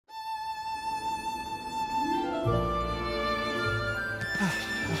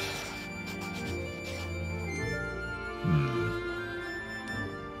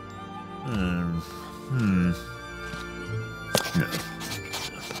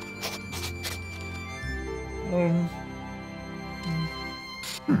Yeah,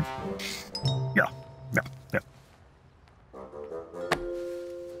 yeah, yeah.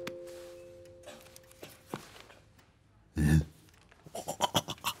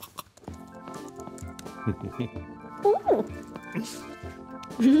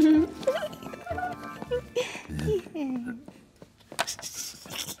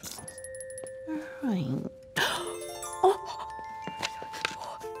 Right.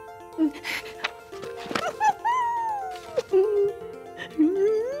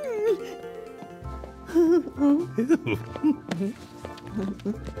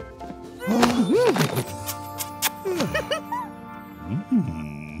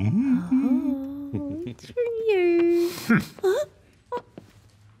 It's for you. Huh?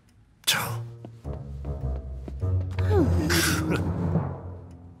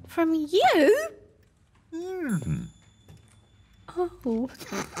 From you? Oh.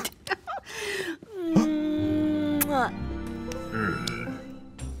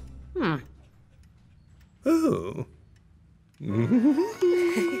 Oh.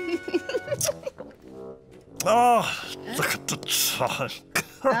 Oh, look at the time.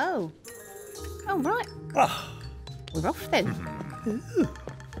 Oh. Oh, right. We're off then.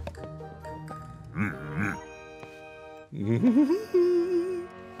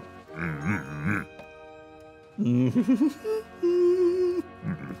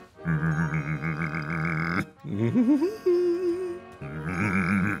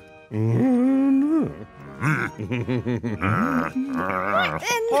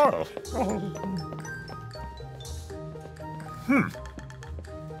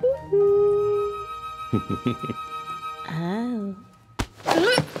 Oh.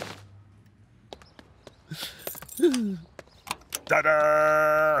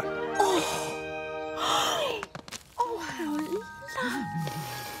 Ta-da! Oh, how lovely.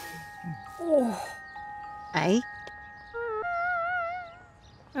 Oh. Eh?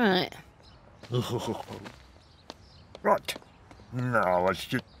 Right. Right. Now I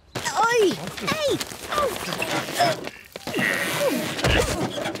should... Oi! Hey!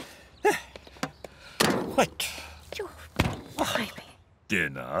 What? Baby.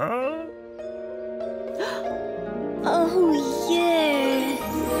 Dinner? Oh, yeah.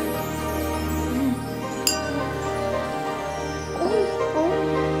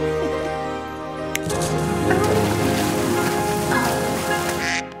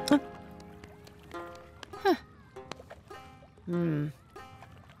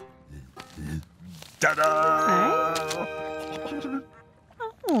 Ta-da!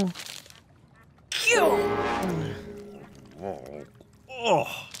 Oh. Oh,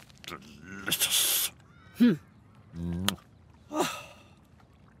 delicious. Oh.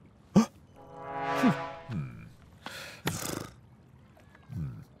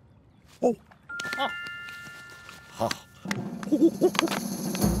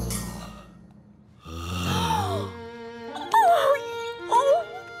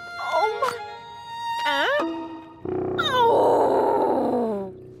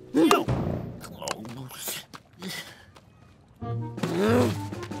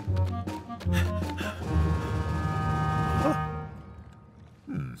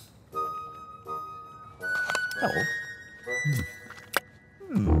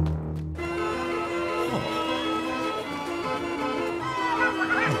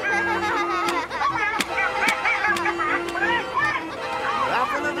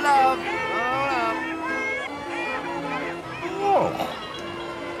 Apple of love. Oh,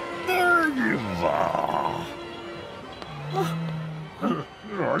 there you are.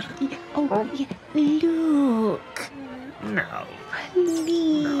 Oh, yeah. Look. No.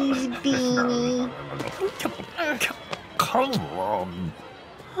 Please, Beanie. Come on.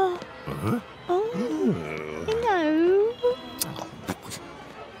 Oh, hello.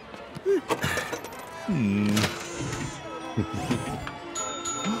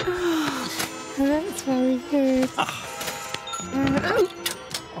 That's very good.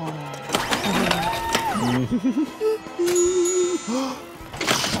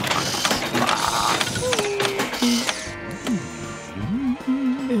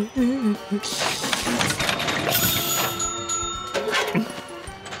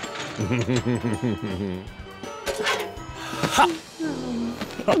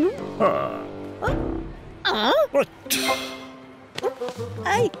 What?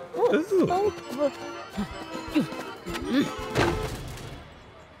 Hey.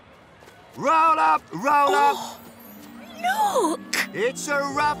 Roll up, roll up. Look. It's a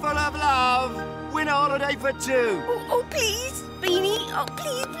raffle of love. Win a holiday for two. Oh, please, Beanie. Oh,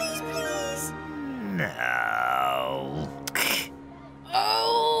 please, please, please. No. Oh.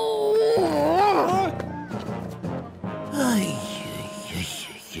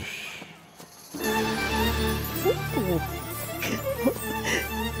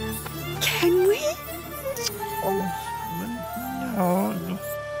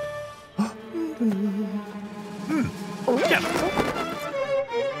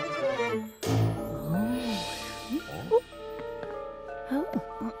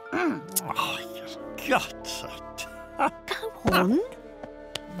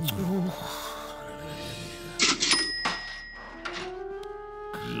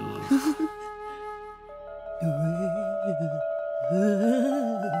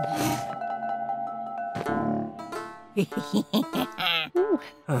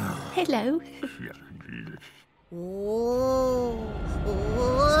 Hello. Whoa.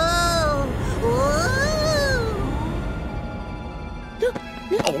 Whoa. Whoa. Look,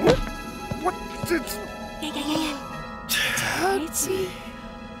 look. Oh, what's it? Yeah. Taxi.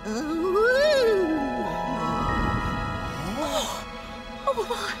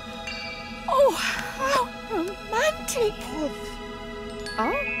 Oh, how romantic.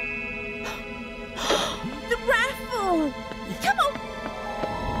 Oh. The raffle. Come on.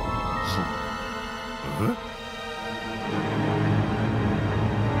 Huh?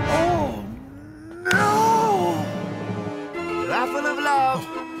 Oh, no! Raffle of love.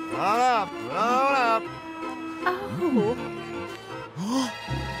 Roll up, roll up. Oh.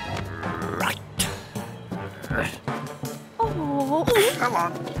 Right. Oh. Come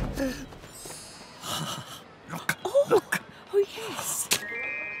on. Look. Oh, yes.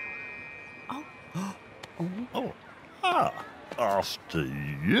 Oh, after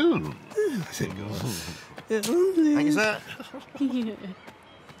you. Thank you, sir. Yeah.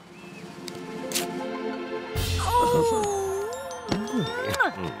 Oh.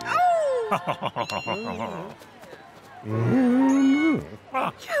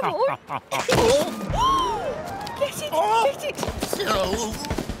 Come on. Get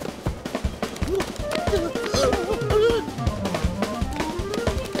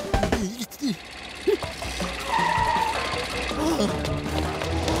it.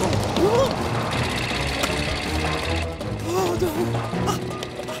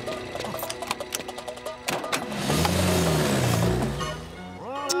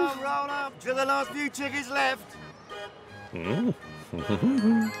 Roll up to the last few tickets left. Come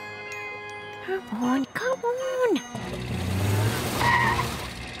on.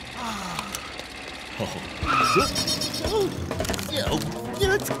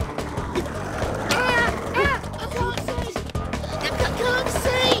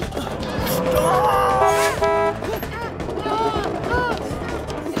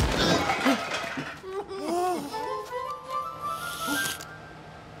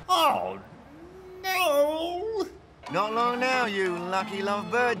 Oh, no! Not long now, you lucky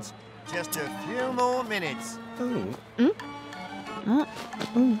lovebirds. Just a few more minutes.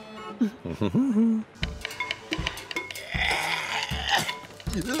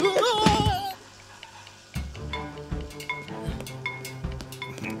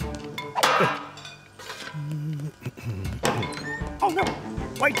 Oh, no!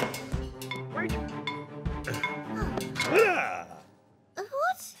 Wait! What?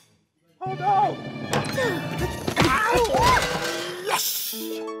 Oh, no! Yes!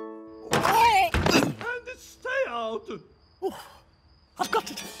 And stay out! Oh, I've got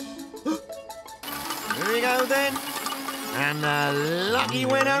it! Here we go then. And the lucky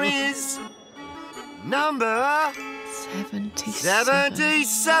winner is number 77.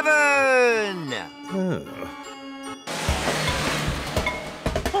 77.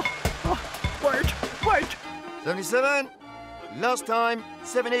 Wait! 77. Last time,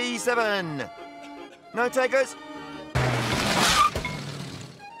 77. No takers?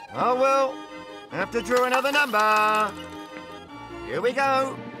 Oh, well, have to draw another number. Here we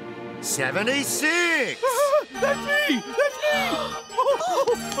go. 76. That's me!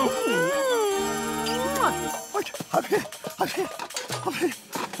 Wait, I'm here.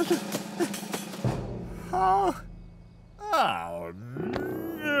 Oh,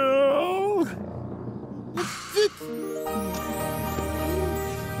 no!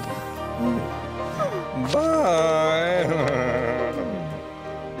 Bye!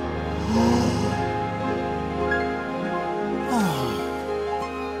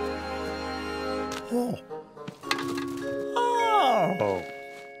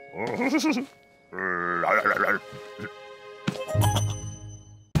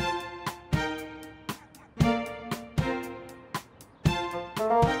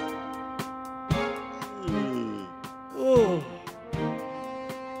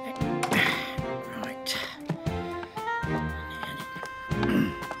 Right.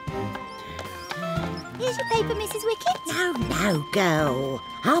 Here's your paper, Mrs. Wicket. No, girl.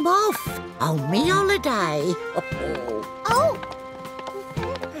 I'm off on me holiday. Oh.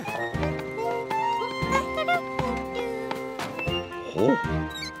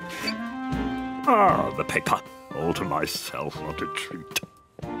 Ah, the paper. All to myself, what a treat.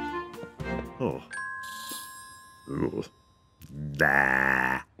 Oh. Ooh.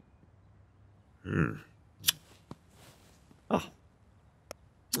 Nah. Oh.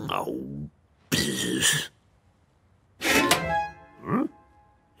 Oh, bzz. Huh?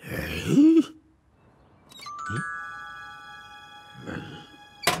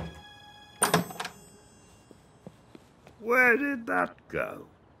 Where did that go?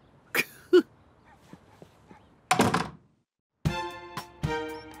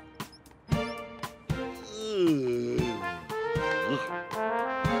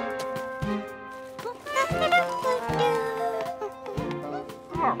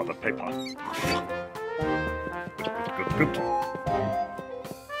 Ah, the paper. Good.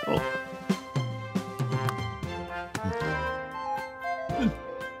 Oh.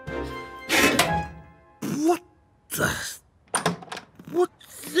 What the?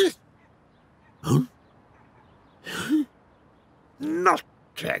 What's this? Huh? Not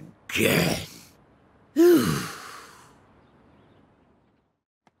again.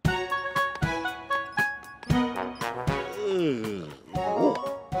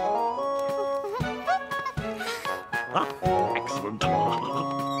 Excellent.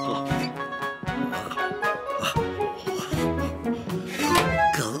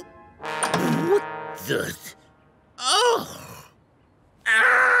 What the? Oh!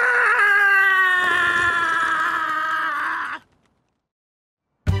 Ah!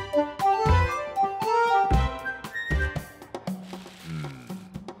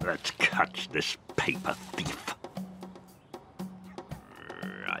 Let's catch this paper thief.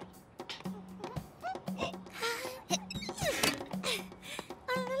 Right.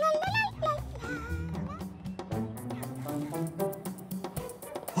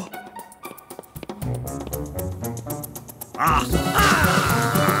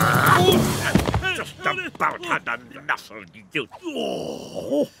 Just about had enough of you.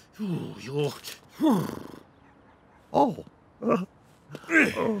 Oh.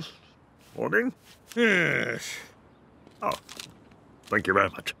 Morning. Yes. Oh, thank you very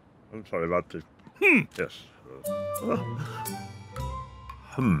much. I'm sorry about this. Yes.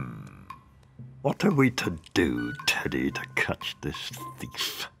 What are we to do, Teddy, to catch this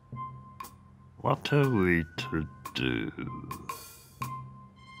thief? What are we to do?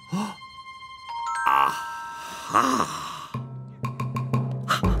 Aha!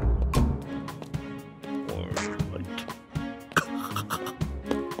 All right.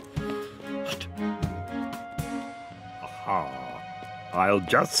 Aha! I'll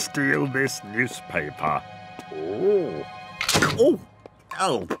just steal this newspaper. Oh! Oh!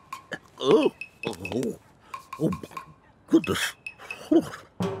 Oh! Oh! Oh! Oh! My goodness!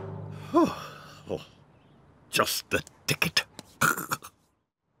 Oh, just the ticket.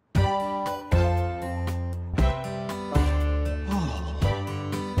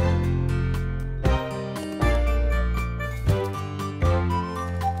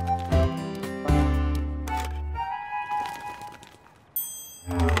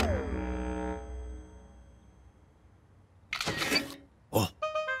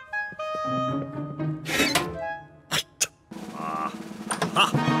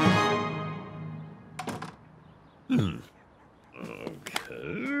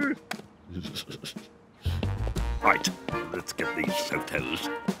 Okay. Right, let's get these photos.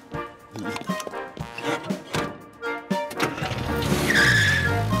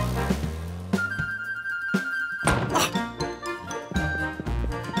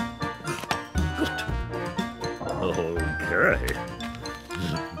 Okay.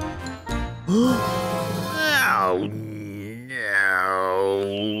 Oh, no.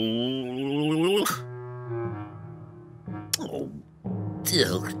 Oh,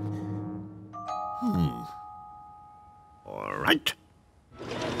 dear. All right.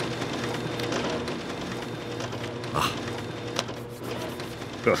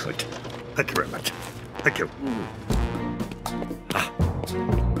 Perfect. Thank you very much. Thank you.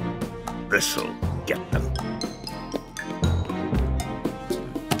 This'll get them.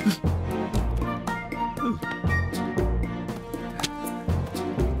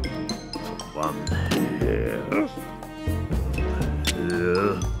 One here.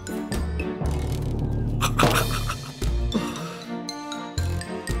 Here.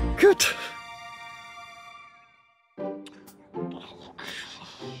 Good.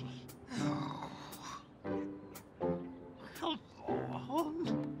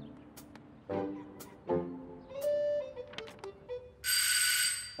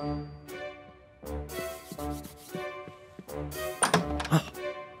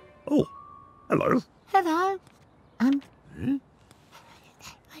 Oh, hello. Hello.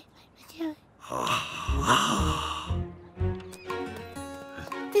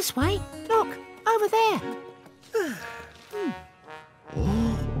 This way. Look, over there.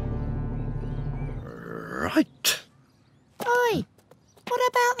 Right. Oi, what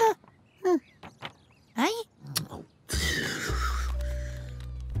about the... Hey?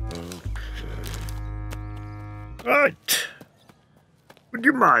 Right. Would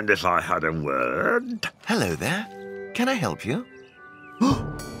you mind if I had a word? Hello there. Can I help you?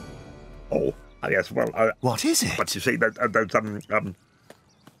 Oh, yes, well, What is it? but you see, there's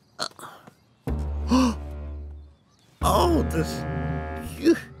oh, this...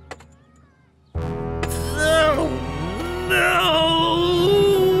 No!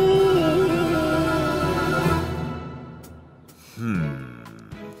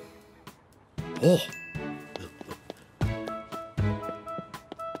 Oh.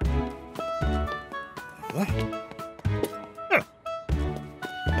 What?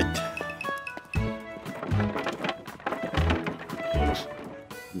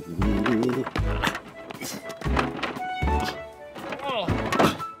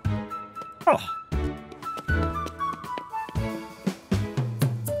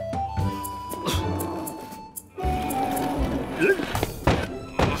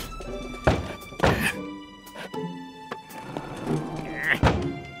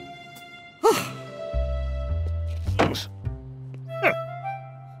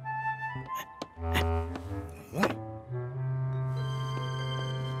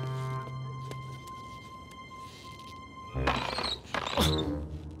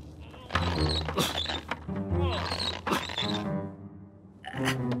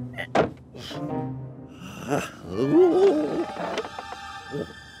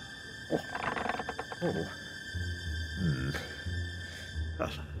 I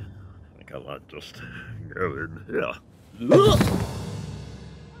think I might just go in here.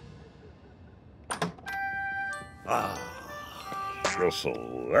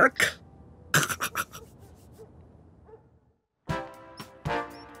 This'll work.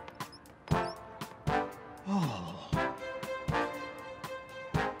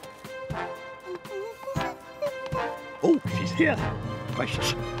 Oh, she's here.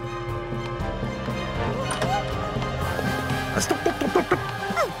 Gracious. Stop.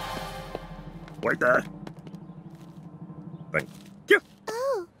 Wait there. Thank you.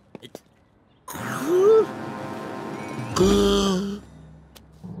 Oh.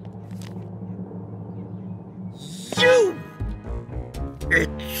 You!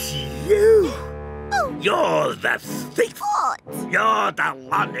 It's you! Oh. You're the thief! What? You're the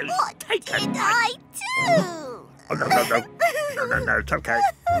one who's What taken did my... I do? Oh, no, it's okay.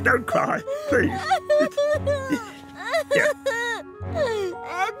 Don't cry, please. Yeah.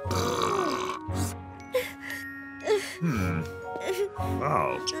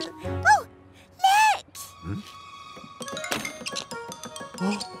 Oh. Oh, look!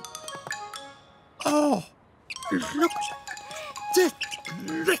 Oh, look, that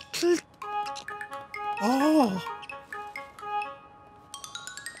little... Oh.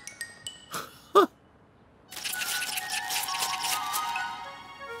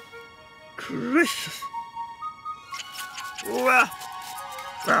 Gracious. Well,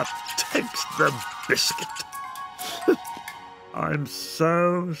 that takes the biscuit. I'm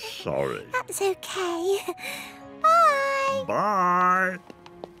so sorry. That's okay. Bye. Bye.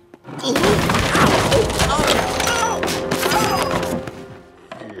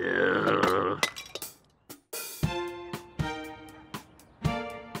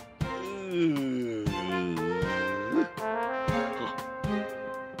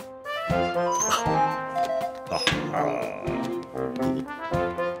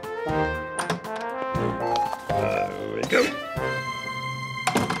 There we go.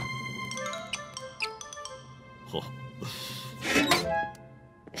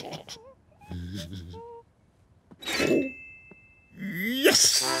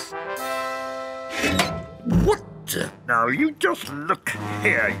 Yes! What? Now you just look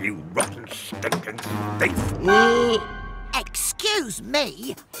here, you rotten, stinking thief! Excuse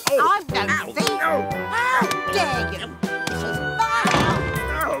me? Oh, I'm no thief. No! How dare you? This is my house.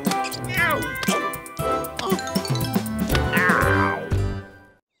 No! Ow!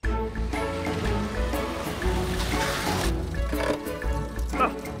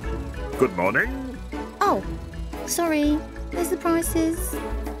 Good morning. Oh, sorry. There's the prices.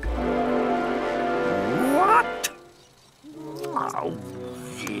 What? Oh,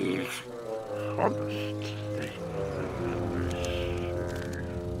 yes. Honestly.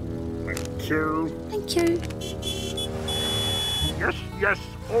 Thank you. Thank you. Yes,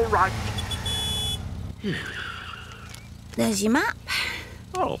 all right. There's your map.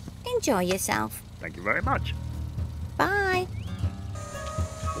 Oh, Enjoy yourself. thank you very much. Bye.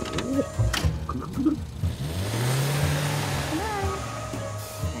 Hello.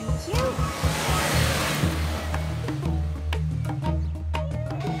 Thank you.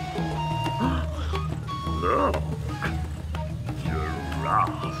 Look.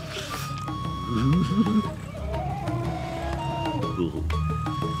 Giraffes.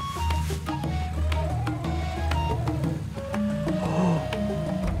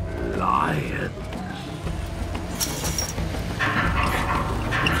 Lions.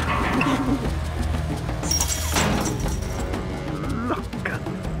 Look at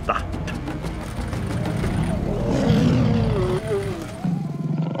that.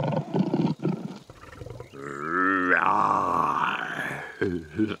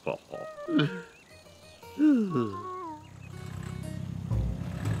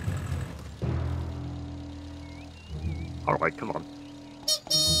 All right, come on.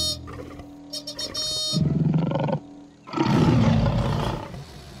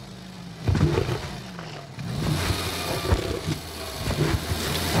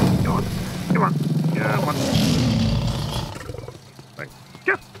 Come on. Come on. Right.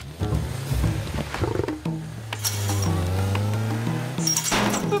 Go.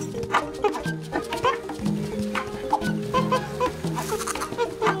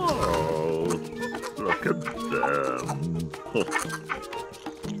 Oh, look at them.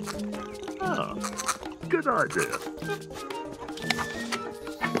 Ah, good idea.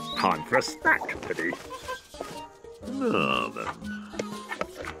 Time for a snack, Piddy. Now then.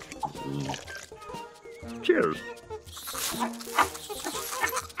 Cheers.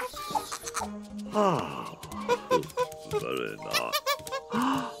 Ah, very nice.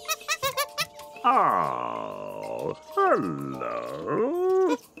 Oh,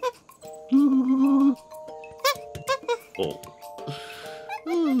 hello. Oh.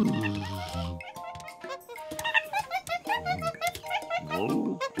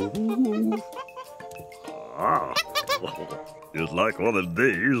 Ah, you'd like one of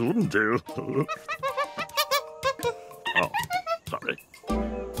these, wouldn't you? Oh, sorry.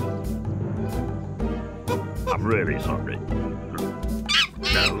 I'm really sorry.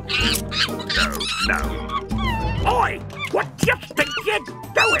 No, no, no. Oi! What do you think you're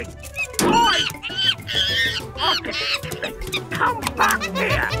doing? Oi! Come back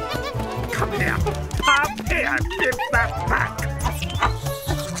here! Come here! Come here! Give that back!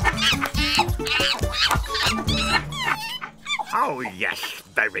 Oh, yes,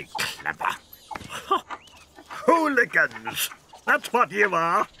 very clever. Hooligans! That's what you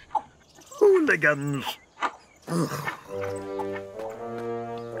are. Hooligans. I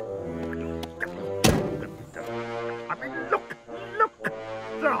mean, look.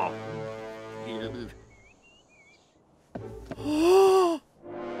 Oh.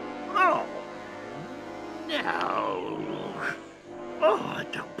 Oh, no. Oh, I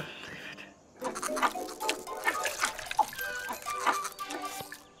don't believe it.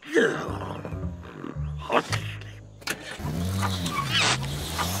 Hot sleep.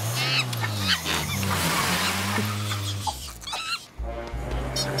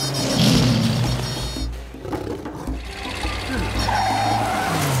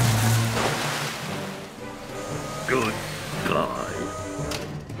 Good guy.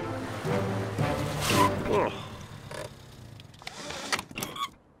 Oh.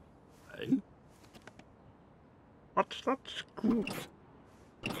 Hey? What's that squeak?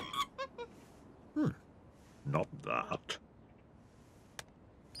 Not that.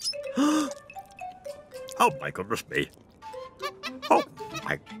 Oh my goodness me. Oh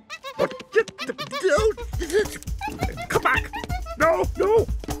my. What? Come back. No.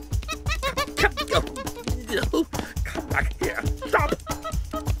 Come back here. Stop.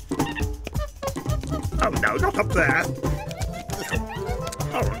 Oh no, not up there.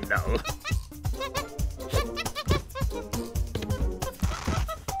 Oh no.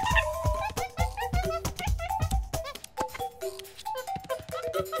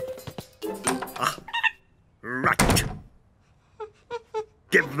 Right.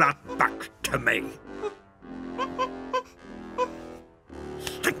 Give that back to me.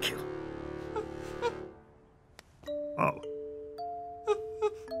 Thank you. Oh.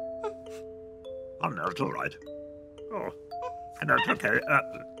 Oh no, it's all right. Oh, no, it's okay.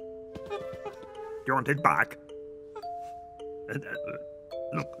 Do you want it back?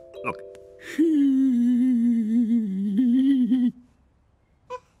 Look.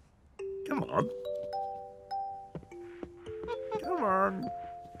 Come on.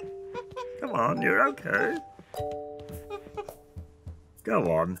 Come on, you're okay.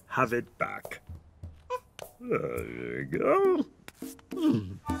 Go on, have it back. There you go.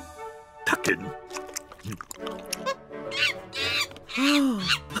 Tuck in.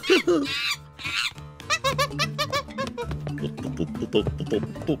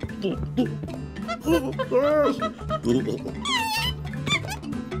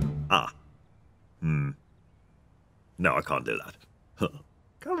 Ah. No, I can't do that.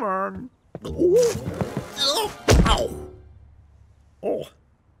 Come on. Ow.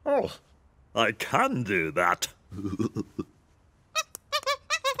 Oh, I can do that.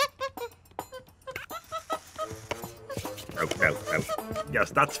 Oh.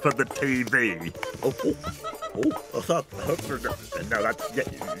 Yes, that's for the TV. No, that's...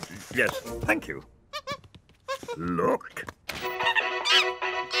 Yes, thank you. Look.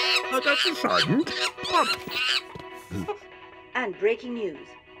 Oh, that's a sound. And breaking news.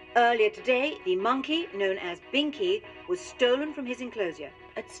 Earlier today, the monkey, known as Binky, was stolen from his enclosure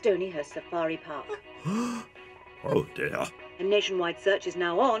at Stonyhurst Safari Park. Oh, dear. A nationwide search is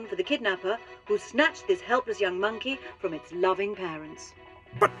now on for the kidnapper who snatched this helpless young monkey from its loving parents.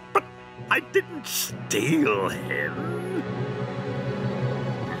 But I didn't steal him.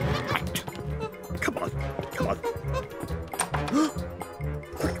 Right. Come on.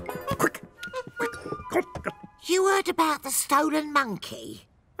 Quick. You heard about the stolen monkey?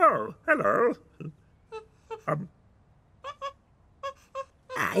 Oh, hello. Eh?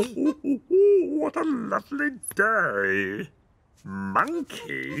 What a lovely day.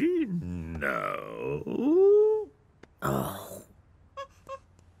 Monkey? No. Oh.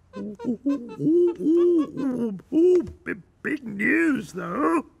 Big news,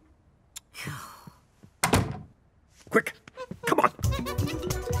 though. Quick, come on.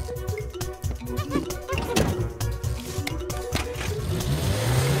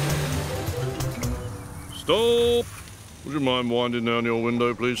 Stop! Would you mind winding down your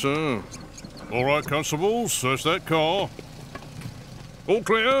window, please, sir? All right, constables, search that car. All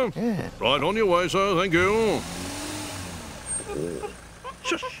clear? Yeah. Right on your way, sir, thank you.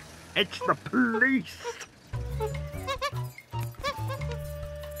 Shush, it's the police.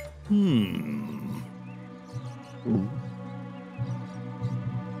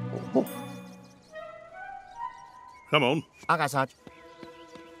 Come on. Okay, Sarge.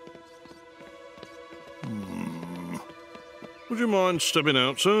 Would you mind stepping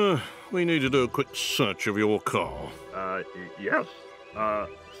out, sir? We need to do a quick search of your car. Yes.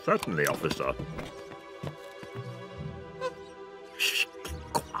 Certainly, officer. Shh,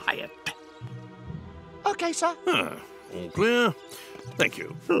 quiet. Okay, sir. All clear? Thank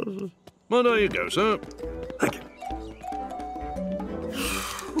you. Well, there you go, sir. Thank you.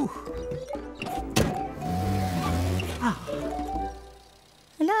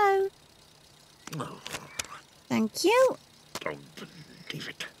 Hello. Thank you. Don't believe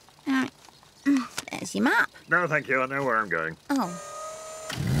it. There's your map. No, thank you. I know where I'm going. Oh.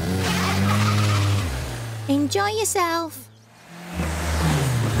 Enjoy yourself.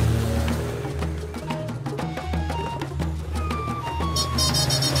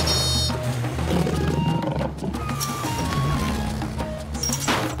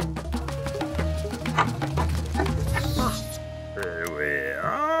 Here we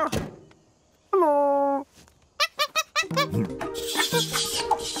are. Hello.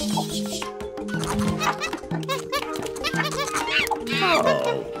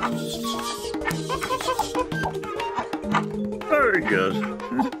 Very good.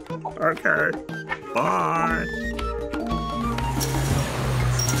 Okay. Bye.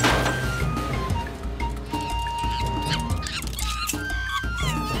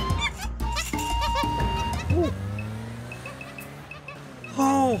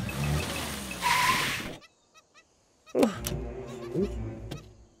 Oh.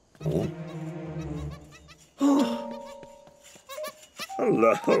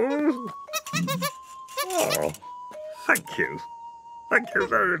 Hello. Oh, thank you. Thank you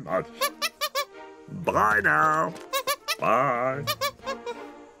very much. Bye now. Bye.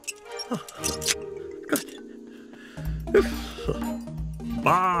 Good.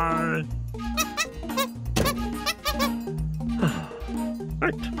 Bye.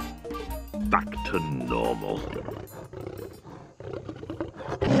 Right. Back to normal.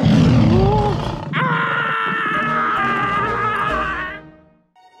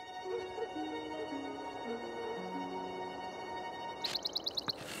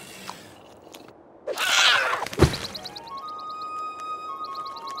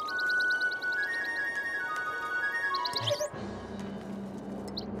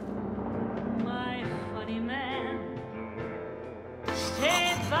 My funny man,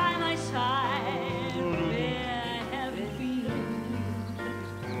 stay by my side where I have been.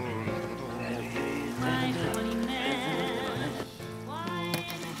 My funny man, why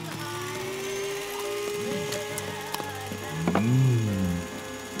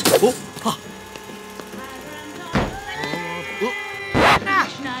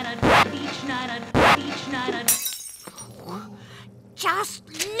Just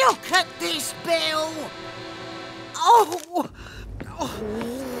look at this, Bill. Oh!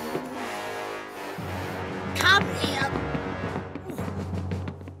 Come here.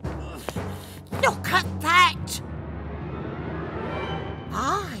 Look at that.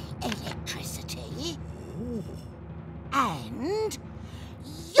 My electricity. And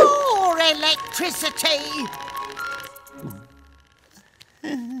your electricity.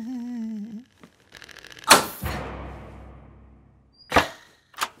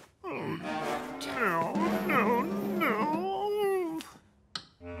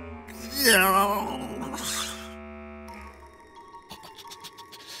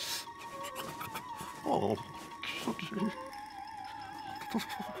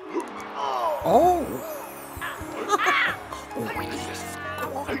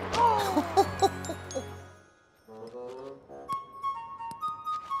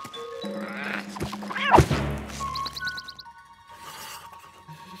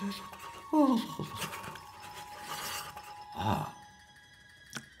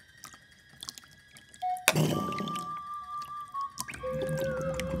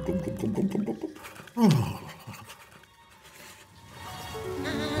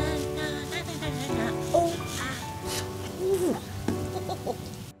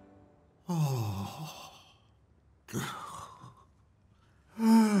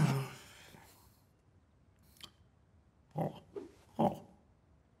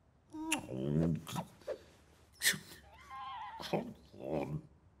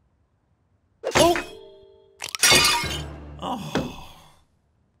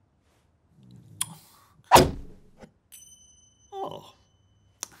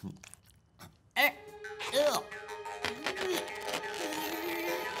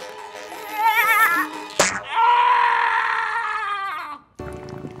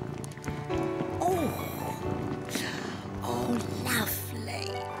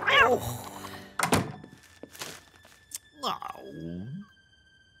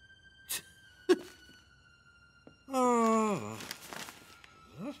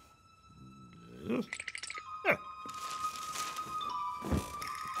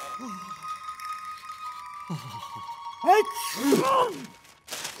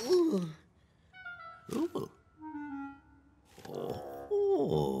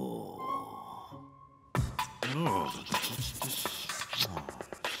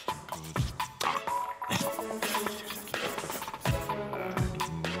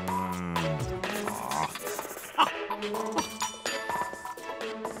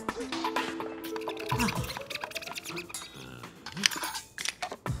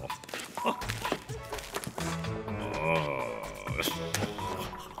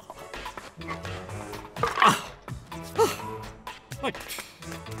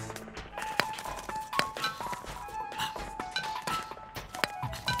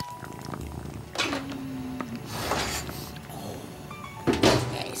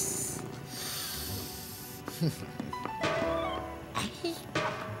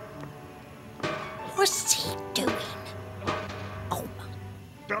 What's he doing? Oh,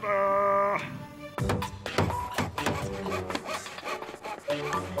 Ta-da!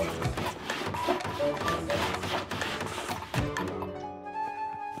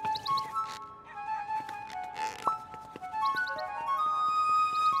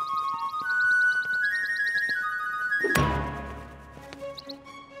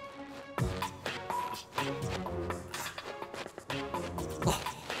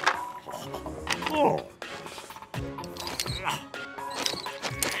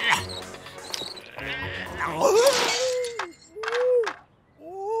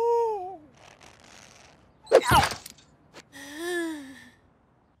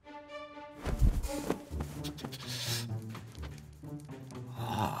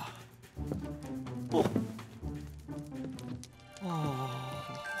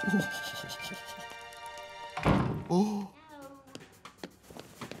 Oh.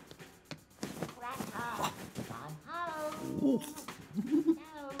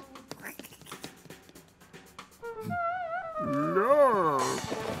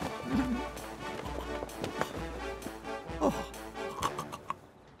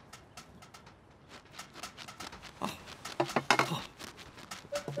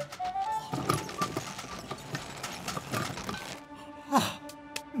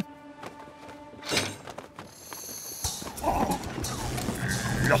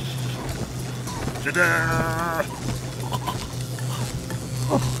 Ta-da!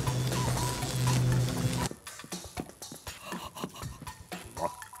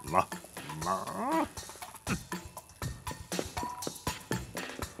 La, la.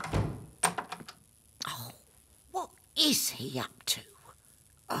 oh, what is he up to?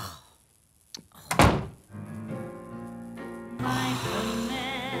 Oh.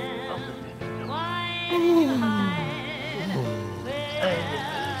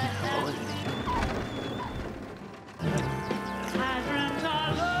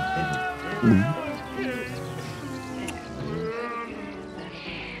 Oh,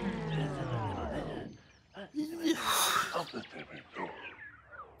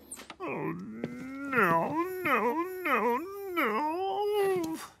 no, no, no,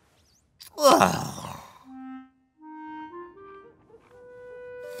 no. Oh.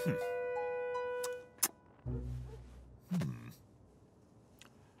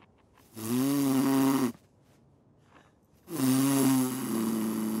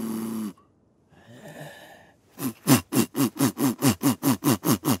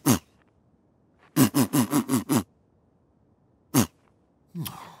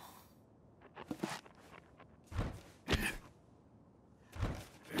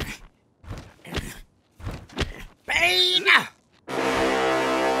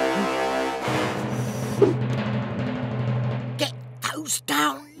 Get those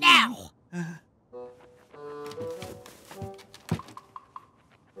down now.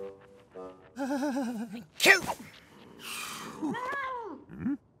 Thank you.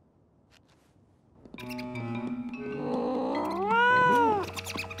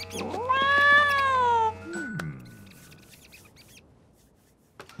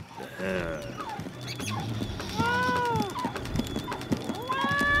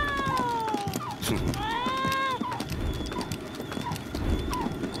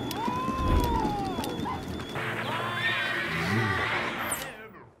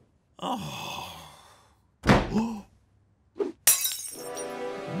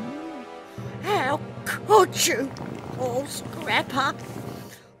 How could you, oh Scrapper?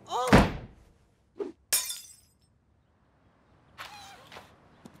 Oh.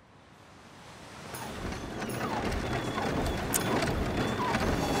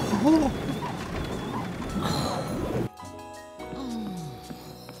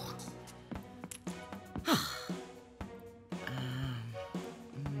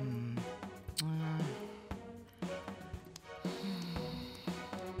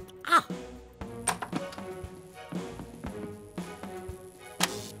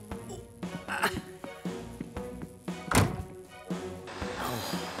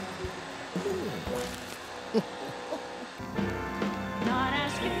 Not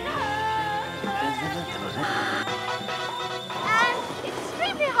asking And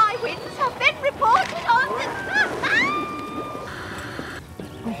extremely high winds have been reported on the...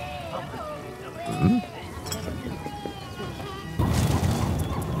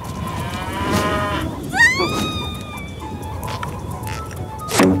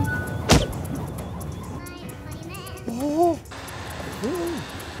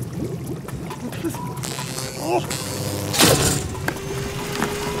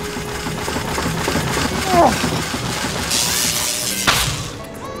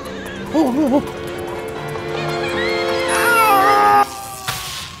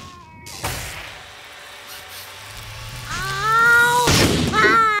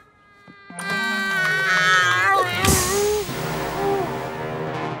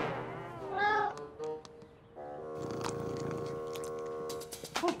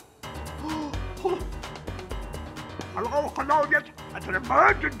 Hello, yes, it's an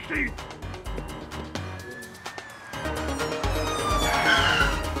emergency.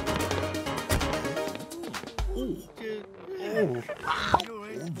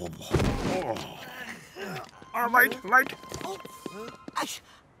 All right.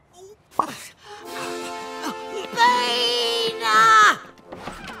 Eena!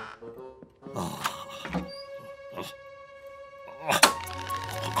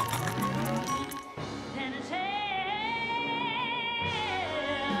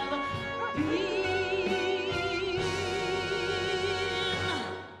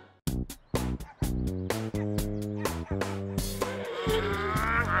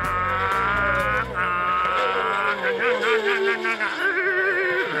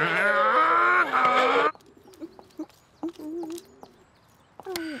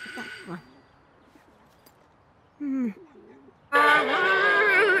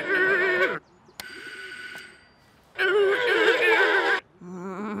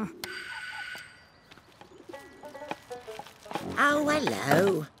 Oh,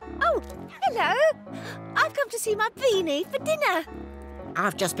 hello. Oh, hello. I've come to see my beanie for dinner.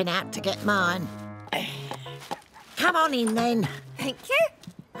 I've just been out to get mine. Come on in, then. Thank you.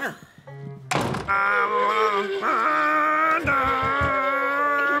 Oh.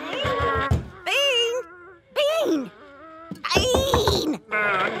 Bean! Bean! Bean!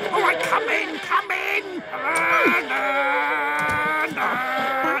 All right, come in.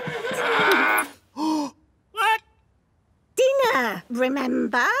 What? Dinner,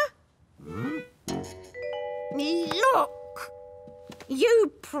 remember? Look!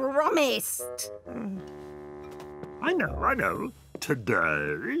 You promised. I know.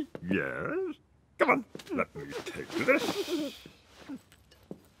 Today, yes. Come on, let me take this.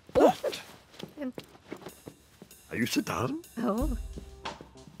 What? Are you sit down? Oh.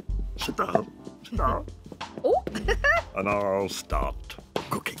 Sit down. Oh. And I'll start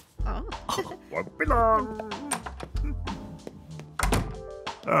cooking. Oh. Won't be long.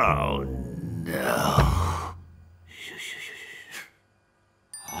 Oh, no.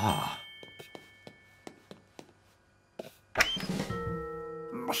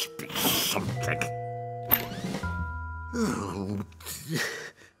 Must be something. Oh.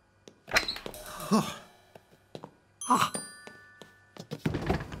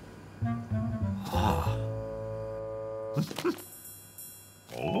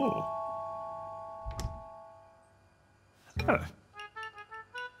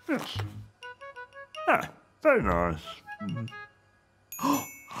 Yes. Very nice. Oh,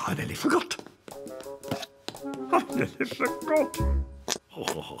 I nearly forgot.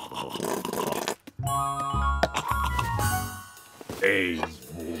 Et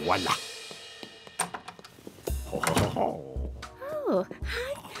voila. Oh,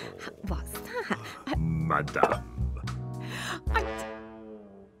 hi. What's that? Madame.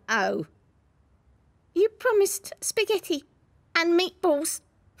 Oh. You promised spaghetti and meatballs.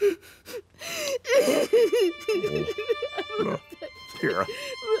 Here.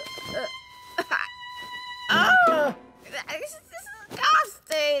 Oh, this is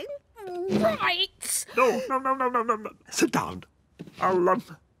disgusting. Right. No. Sit down.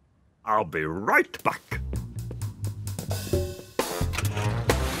 I'll be right back.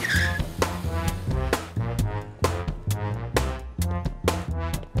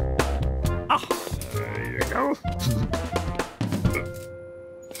 There you go.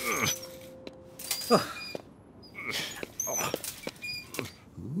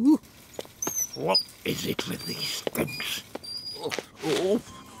 What is it with these things? Oh.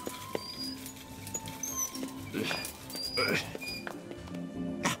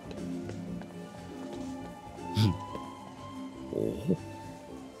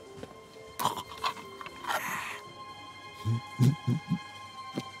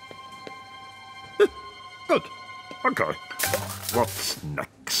 Good. Okay. What's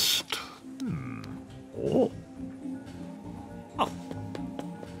next? Oh.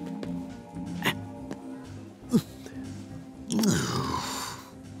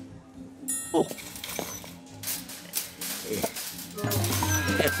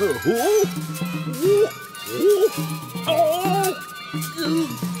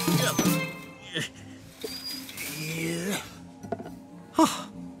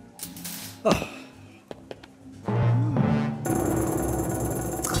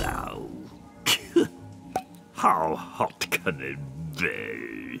 How hot can it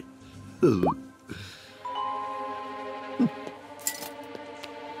be?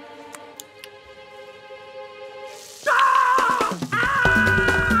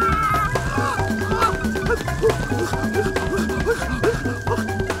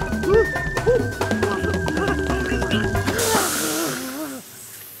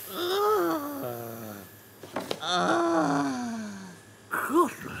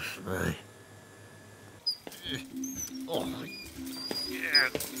 Goodness me.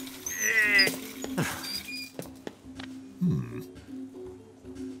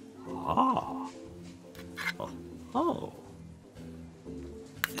 Oh.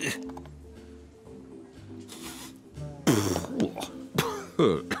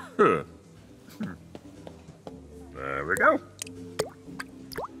 There we go.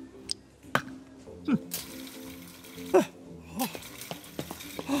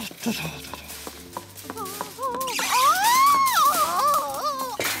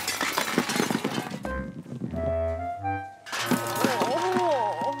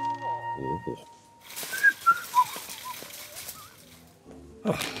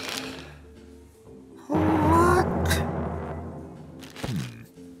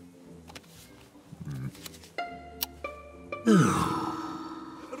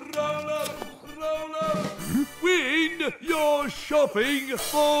 Roller, win your shopping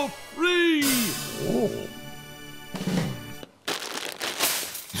for free.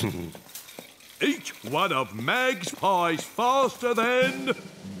 Each one of Mag's pies faster than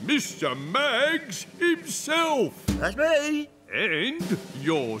Mr. Mag's himself. That's me. And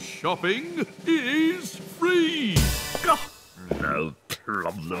your shopping is free. No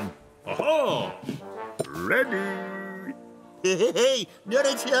problem. Aha! Ready? Hey, not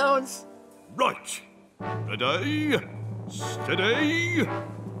a chance. Right. Ready, steady,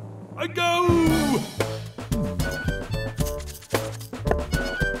 I go!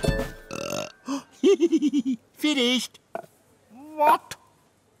 Finished. What?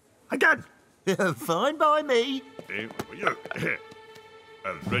 Again? Fine by me.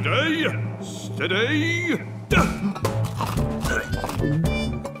 Ready, steady,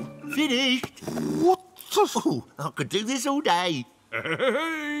 Finished. What the... Oh, I could do this all day.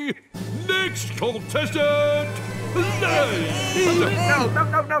 Hey, next contestant, play!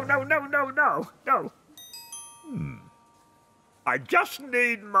 No. I just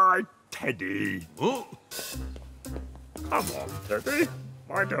need my teddy. Oh, Come on, Teddy.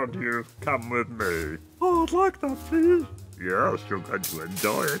 Why don't you come with me? Oh, I'd like that, please. Yes, you're going to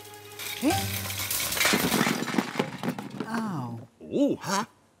enjoy it. oh, huh?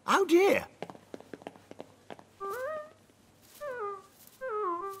 Oh dear.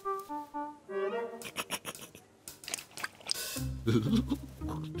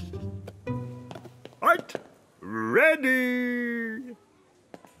 Right. Ready.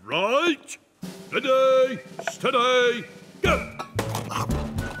 Right, ready, steady, go!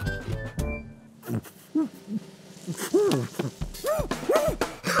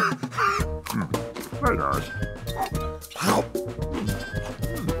 Very nice.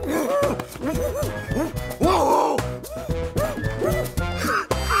 Whoa!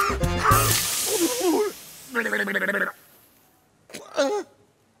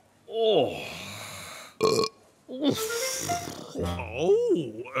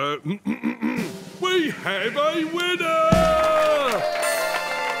 We have a winner!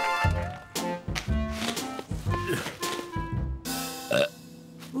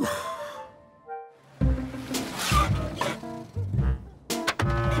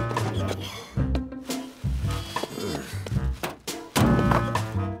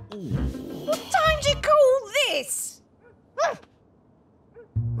 What time do you call this?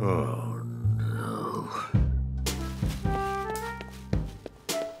 Oh, no.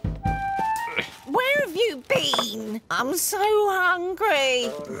 Where have you been? I'm so hungry.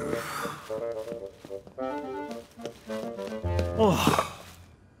 Oh,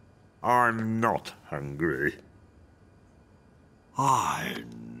 I'm not hungry. I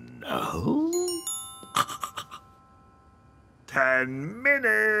know. 10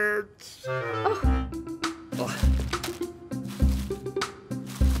 minutes.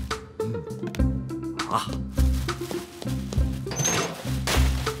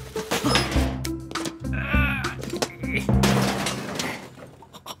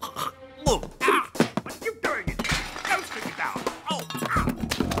 Whoa. What are you doing? Don't stick it down. Oh.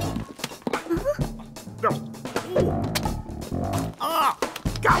 No. Ah,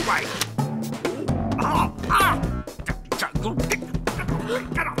 go away.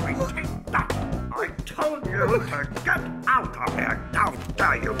 Get off me. Take that. I told you to get out of here. How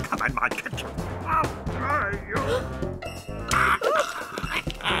dare you come in my kitchen? How dare you?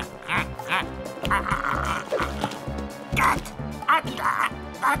 Get under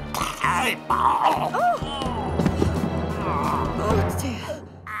the table. Oh dear.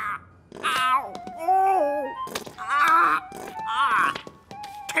 Ow! Oh!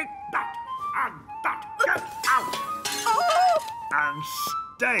 Take that and that! Get out! Oh! And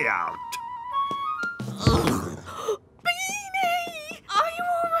stay out! Beanie! Are you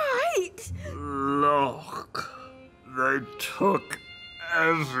all right? Look, they took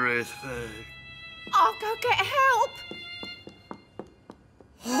everything. I'll go get help.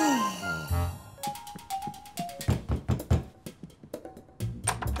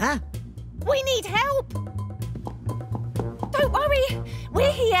 Huh? We need help. Don't worry,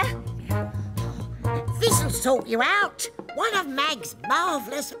 we're here. This'll sort you out. One of Mag's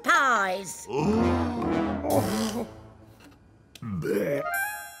marvellous pies. Blech.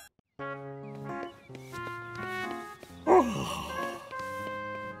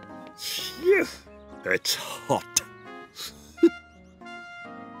 Phew, it's hot.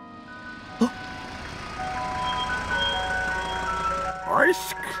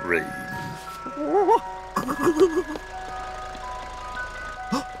 Ice cream.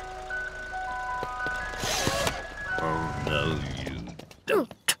 Oh, no, you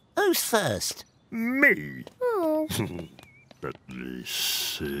don't. Who's first? Me. Oh. Let me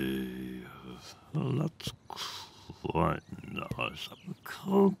see. Oh, that's quite nice. I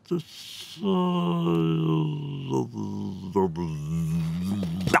can't decide.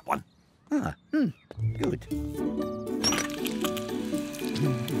 That one. Ah, good.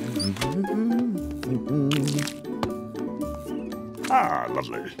 Ah,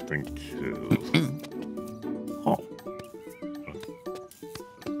 lovely. Thank you. Oh.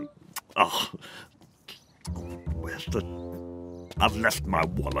 Oh. Where's the... I've left my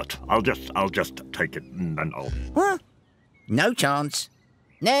wallet. I'll just take it and then I'll... Huh? No chance.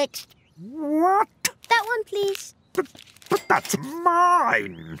 Next. What? That one, please. But that's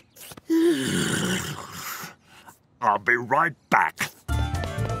mine. I'll be right back.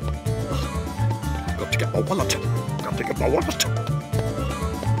 Got to get my wallet. Got to get my wallet.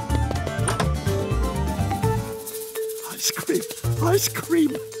 Ice cream. Ice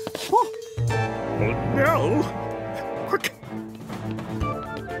cream. Oh, oh no. Quick.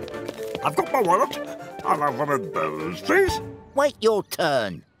 I've got my wallet. I'll have one of those, please. Wait your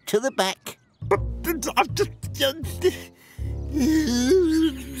turn. To the back. But I've just...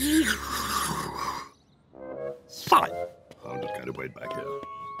 Fine. I'm just going to wait back here.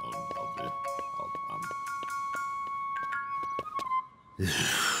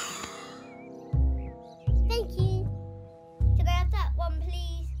 Thank you. Can I have that one,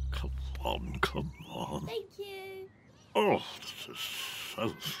 please? Come on, come on. Thank you. Oh, this is so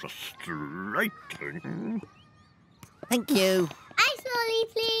frustrating. Thank you. Ice lolly,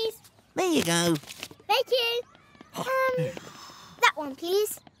 please. There you go. Thank you. That one,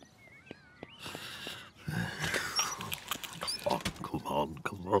 please. Come on, come on,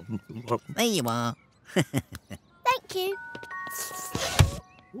 come on. There you are. Thank you.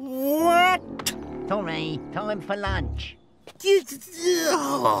 What? Sorry, time for lunch.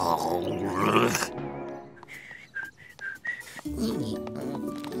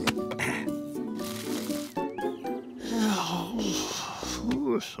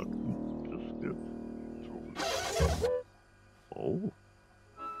 Oh.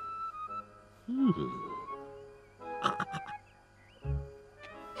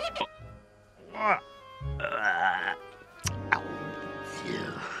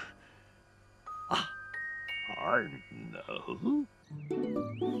 I know.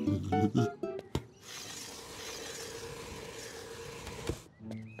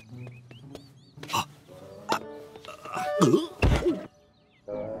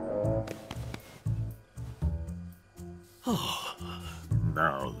 Oh,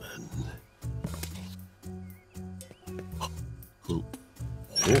 now then. Oh,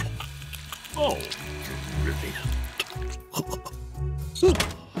 oh, brilliant.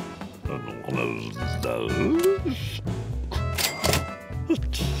 And one of those.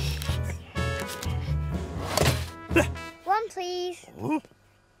 One, please.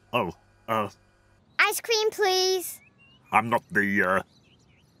 Oh, Ice cream, please. I'm not the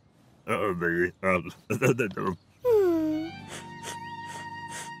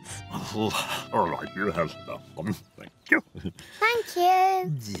Oh, all right, you have that one. Thank you. Thank you.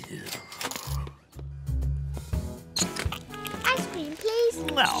 Ice cream, please.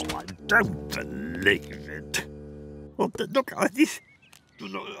 No, I don't believe it. Oh, look at this.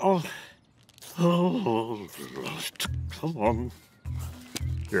 Oh, right. Come on.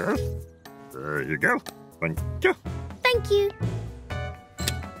 Yes, there you go. Thank you. Thank you.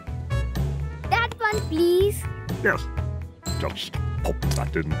 That one, please. Yes, just pop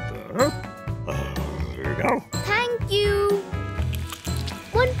that in there. There you go. Thank you.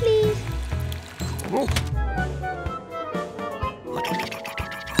 One, please. Oh.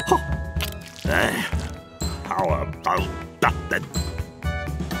 There. How about that then?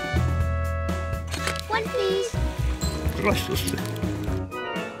 One, please. Gracious.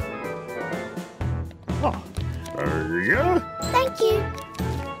 Oh, there you go. Thank you.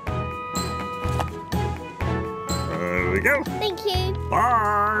 There we go. Thank you.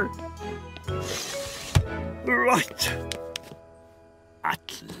 Bye. Right.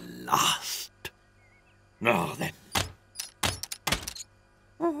 At last. Now then.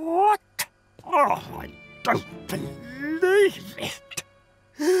 What? Oh, I don't believe it.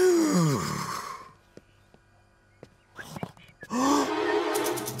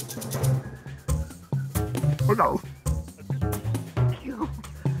 Oh, no.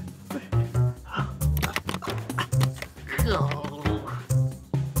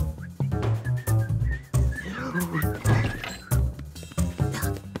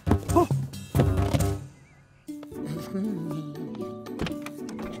 Huh?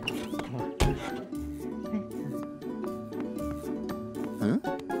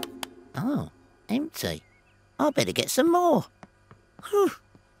 Oh, empty. I better get some more. Whew.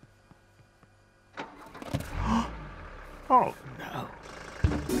 Oh, no.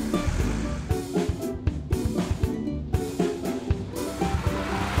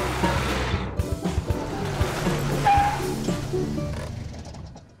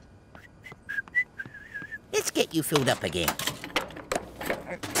 Let's get you filled up again.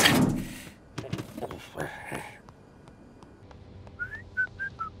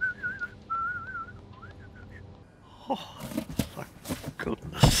 Oh, thank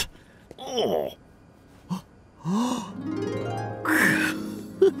goodness. Oh.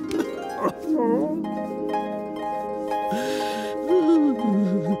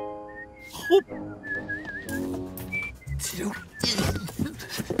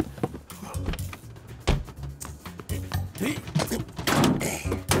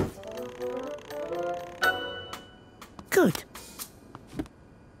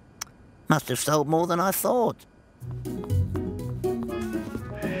 Must have sold more than I thought.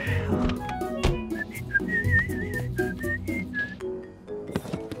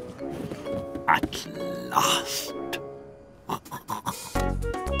 At last.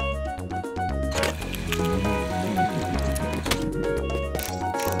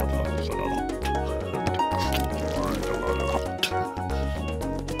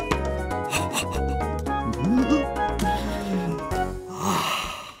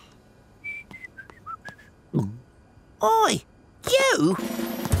 Oi! You!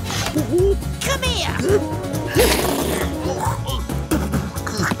 Come here!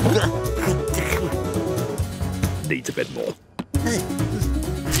 Needs a bit more.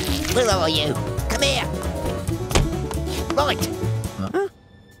 Where are you? Come here! Right! Huh?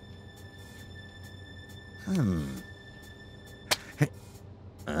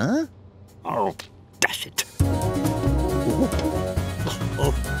 Huh? Oh, dash it.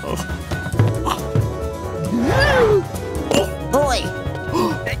 Boy!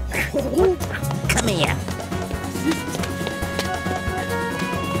 Come here!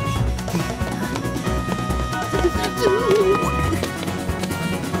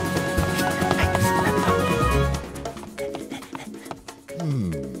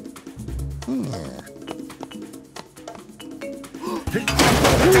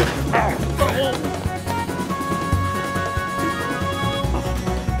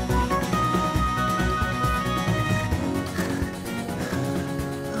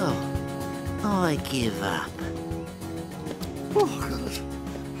 I give up. Oh, goodness.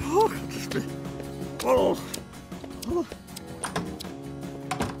 Oh, goodness me. Oh. Oh.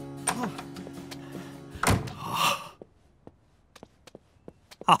 Oh.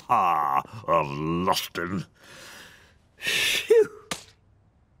 Ha ha! I've lost him. Phew.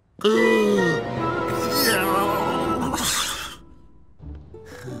 Huh?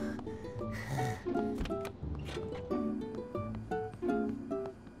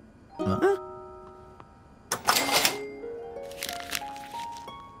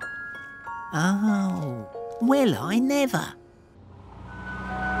 Oh, well, I never.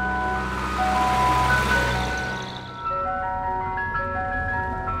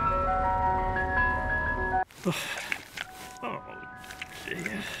 Oh,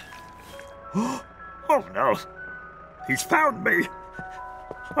 dear. Oh, no. He's found me.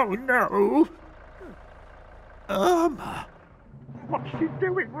 Oh, no. Irma. What's she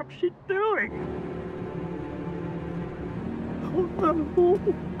doing? What's she doing? Oh, no.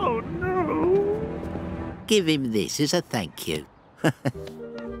 Oh, no. Give him this as a thank you. Hello.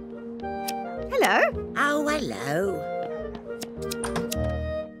 Oh, hello.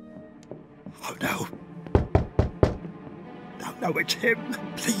 Oh, no. No, no, it's him.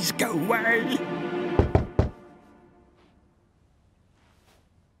 Please go away.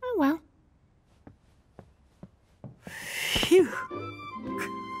 Oh, well. Phew.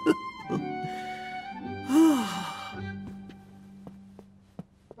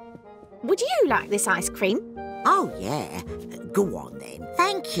 Would you like this ice cream? Oh, yeah. Go on, then.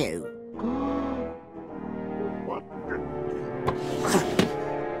 Thank you. What the...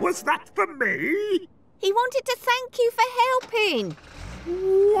 Was that for me? He wanted to thank you for helping.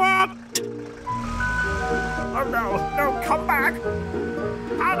 What? Oh, no. No, come back.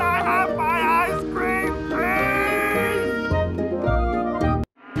 Can I have my ice cream, please?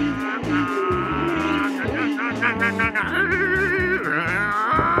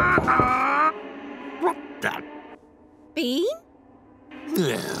 What the... Bean?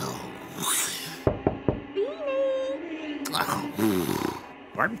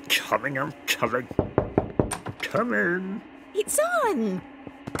 I'm coming, I'm coming. Come in. It's on.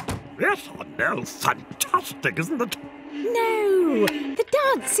 Yes, I know. Fantastic, isn't it? No, the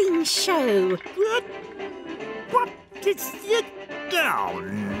dancing show. What is it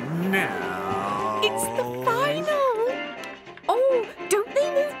down now? It's the final. Oh, don't they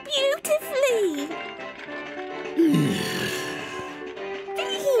move beautifully?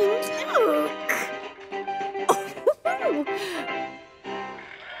 Bean, look.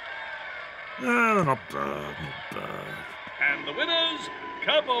 Oh, not bad, not bad. And the winners,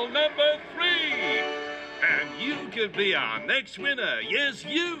 couple number 3. And you could be our next winner. Yes,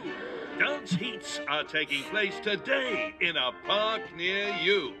 you. Dance heats are taking place today in a park near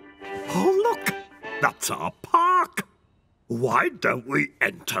you. Oh, look, that's our park. Why don't we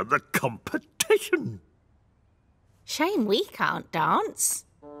enter the competition? Shame we can't dance.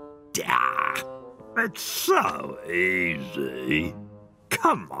 Ah, it's so easy.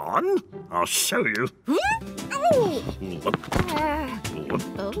 Come on, I'll show you. Oh. Oh.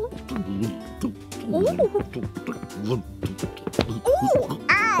 Oh,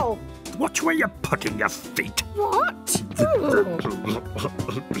 ow! Watch where you're putting your feet. What?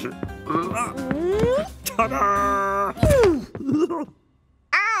 Ta-da!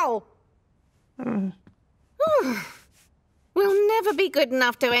 Ow! We'll never be good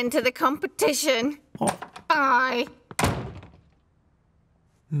enough to enter the competition. Bye.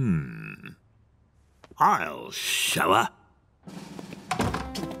 I'll show her.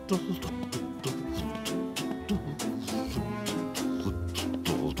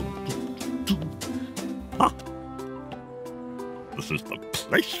 Ah, this is the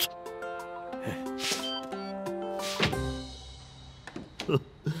place.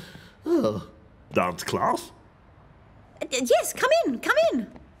 Oh, dance class? Yes, come in, come in.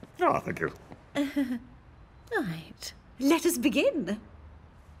 Oh, thank you. Right, let us begin.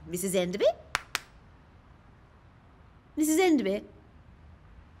 Mrs. Enderby? Mrs. Enderby?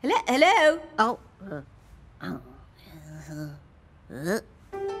 Hello? Hello? Oh.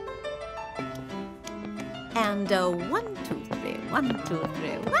 And 1, 2, 3, 1, 2,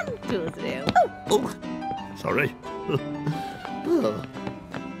 3, 1, 2, 3. Oh, sorry.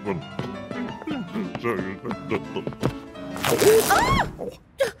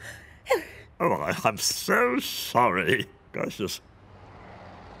 Oh, I'm so sorry. Gracious.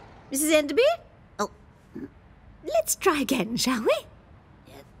 Mrs. Enderby? Oh. Let's try again, shall we?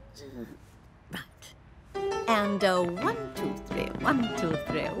 Right. And 1, 2, 3, 1, 2,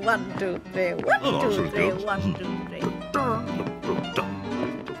 3, 1, 2, 3, 1, 2, 3, 1, 2, 3.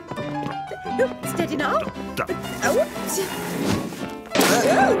 Steady now. Oh.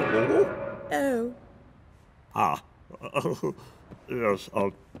 Oh. Ah. Yes,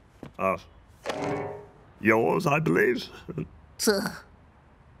 yours, I believe.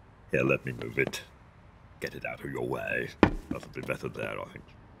 Here, let me move it. Get it out of your way. That'll be better there, I think.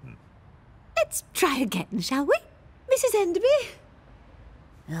 Let's try again, shall we? Mrs. Enderby?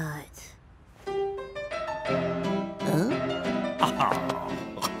 Right.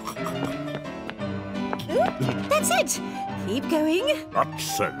 That's it. Keep going.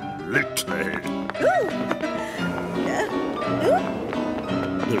 Absolutely.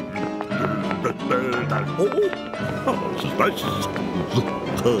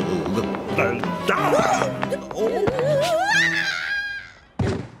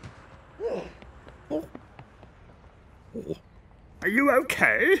 Are you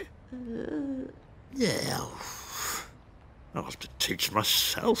okay? Yeah. I'll have to teach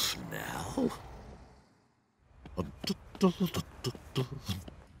myself now.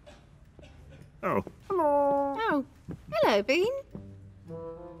 Oh, hello. Oh, hello, Bean.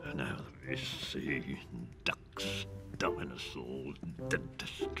 Now let me see. Ducks, dinosaurs,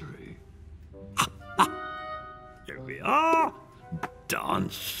 dentistry. Here we are.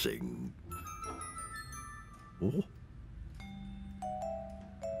 Dancing. Oh.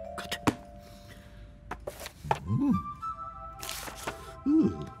 Good.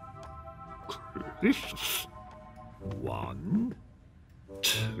 Ooh. Gracious. 1,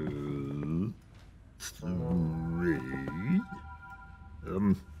 2, 3.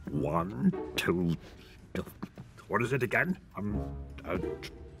 1, 2. What is it again?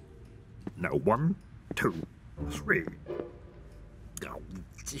 No, 1, 2, 3. Oh,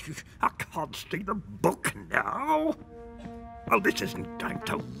 I can't see the book now. Oh, this isn't going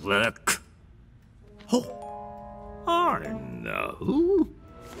to work. Oh, I know.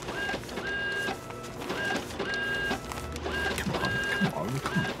 Come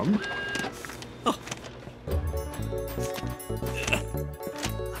on. Oh.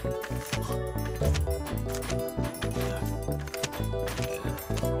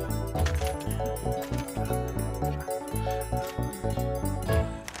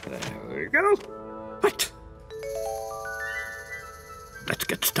 There we go. Right. Let's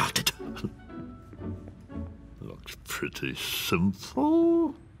get started. Looks pretty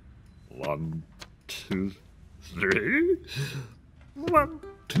simple. 1, 2, 3. 1,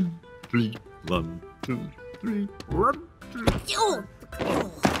 2, 3. 1, 2, 3. 1,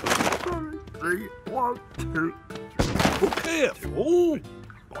 2, 3. 1, 2, 3. Oh, careful. 1,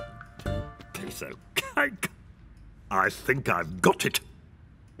 2, piece of cake. I think I've got it.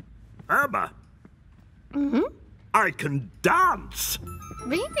 Irma. Mm-hmm. I can dance.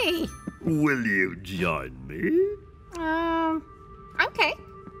 Really? Will you join me? Okay.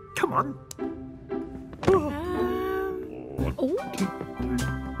 Come on.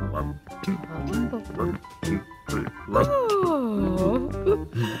 1, 2, 3. 1, 2, 3. 1, 2, 3.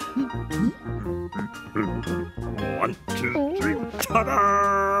 1, 1, 2, 3.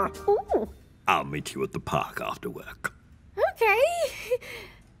 Ta-da! Ooh. I'll meet you at the park after work. Okay.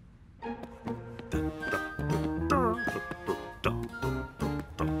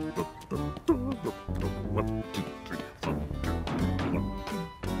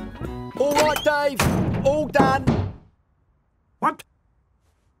 Dave. All done. What?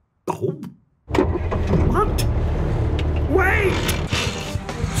 Oh. What? Wait!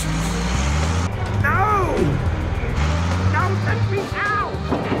 No! Don't let me out!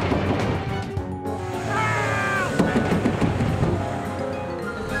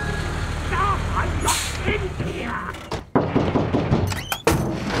 No, I'm not in here!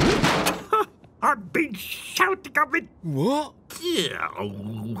 I've been shouting at me. What? Yeah. Oh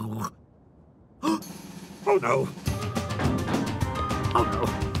no. Oh no. Oh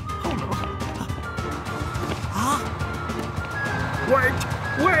no. Huh? Wait!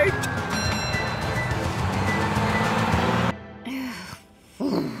 Wait!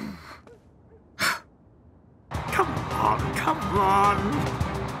 Come on, come on.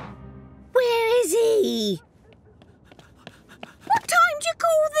 Where is he? What time do you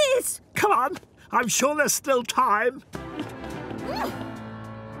call this? Come on. I'm sure there's still time.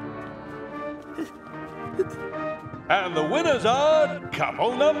 And the winners are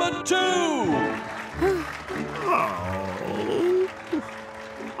couple number 2. Oh,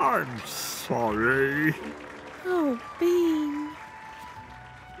 I'm sorry. Oh, Bean.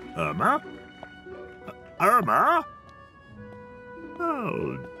 Irma? Irma?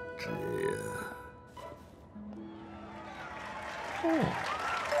 Oh, dear. Oh.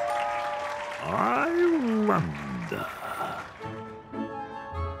 I wonder.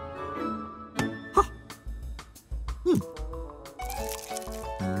 Huh.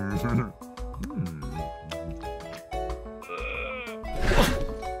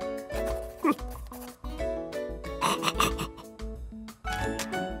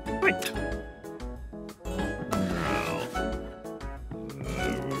 Right. Now,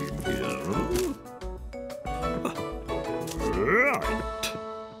 there we go. Right.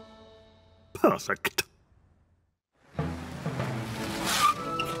 Perfect.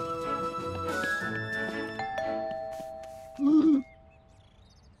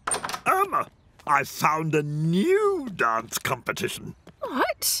 Irma, I found a new dance competition.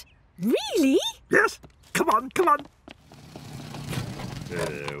 What? Really? Yes, come on, come on.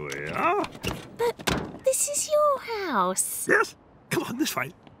 There we are. But this is your house. Yes, come on this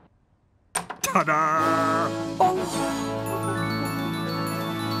way. Ta-da! Oh,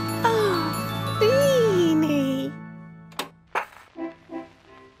 Beanie.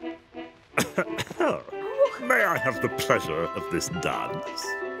 May I have the pleasure of this dance?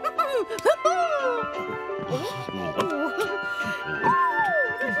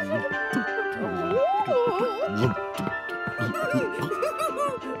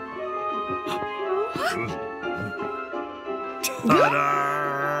 Ta-da!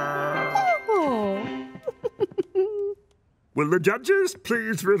 Oh. Will the judges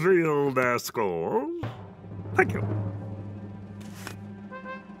please reveal their scores? Thank you.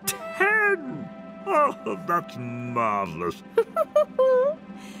 10! Oh, that's marvellous.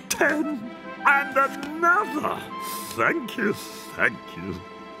 10 and another. Thank you, thank you.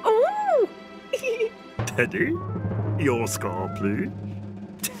 Oh. Teddy, your score, please.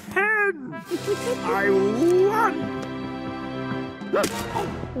 10! I won!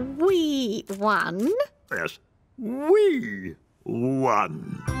 We won. Yes, we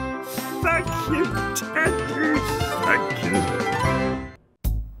won. Thank you, Teddy. Thank you.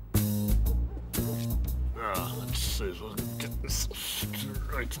 Let's see if I can get this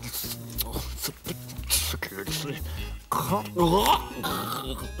straight. Oh, it's a bit tricky, actually. Let's see,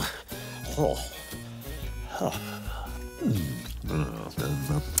 let's get this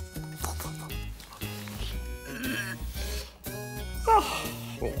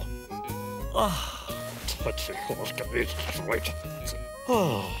straight.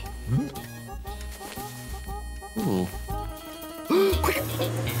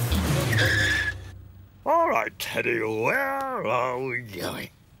 All right, Teddy, where are we going?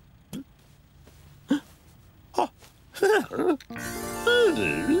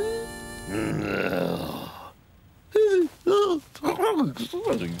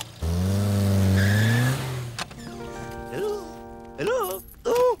 Hello?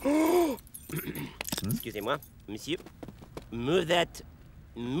 Excusez-moi, monsieur. Move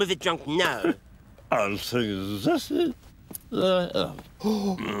it junk now. I'll say this is...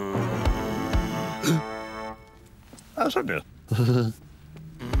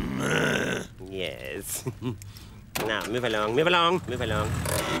 Yes. Now, move along, move along, move along.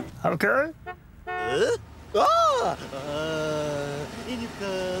 Okay. In you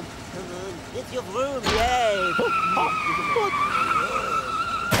come. Come on, it's your room, yay!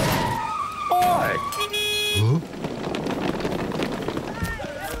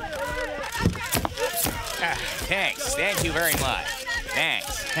 Thanks, thank you very much.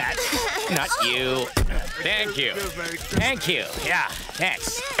 Thanks. Not you. Thank you. Thank you. Yeah,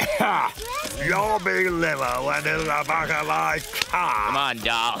 thanks. Yummy liver when in the back of my car. Come on,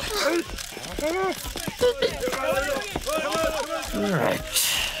 doll.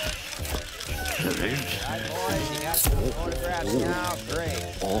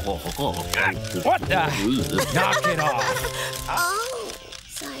 What the? Knock it off. Oh,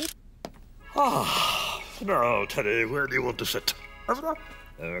 sorry. Now, Teddy, where do you want to sit? Over there?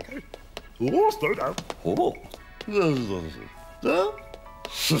 Okay. Oh, slow down. Oh.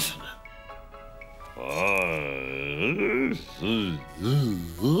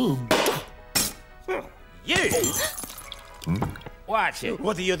 You! Watch it.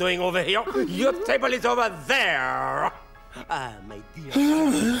 What are you doing over here? Your table is over there. Ah, my dear.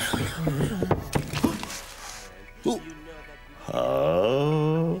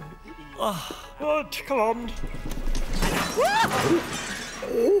 Come on.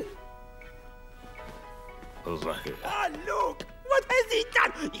 Ah, look! What has he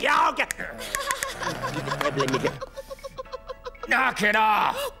done? Yoga! Knock it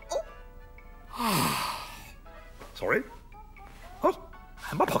off. Sorry? What?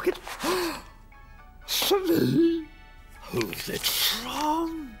 In my pocket? Sorry? Who's it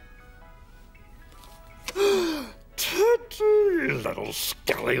from? Teddy, you little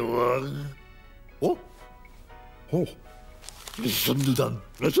scallywag. Oh? Oh. Listen to them.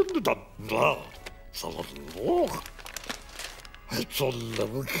 Listen to them. It's a little walk. It's a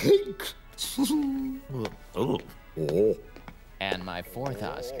little cake. Oh. Oh. And my fourth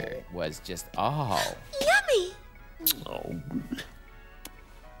Oscar was just all. Yummy! Oh.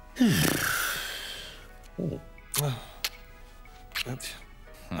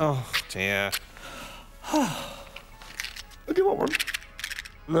 Oh, dear. Do you want one?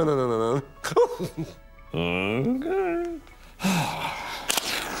 No. Okay.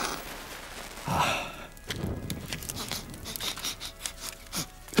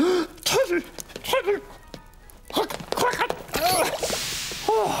 Teddy! Teddy!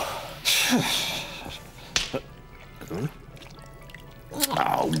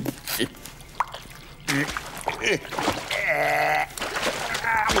 Quick!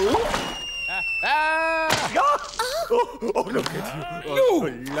 Oh, look at you. You! Oh,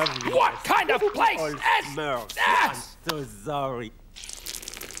 lovely. What kind of place Oh, is Mercy, this? I'm so sorry.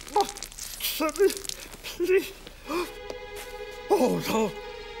 Teddy, please. Oh, no.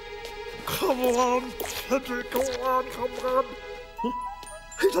 Come on, Teddy, come on.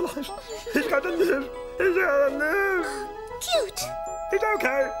 He's alive. He's going to live. He's going to live. Cute. He's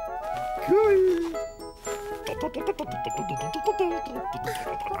okay. Cooey.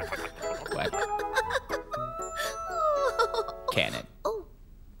 What? Cannon.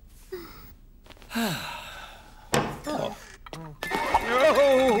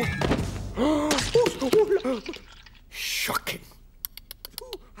 Shocking.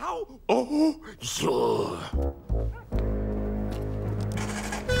 How? Oh, sure.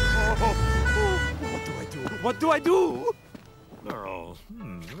 What do I do? Oh,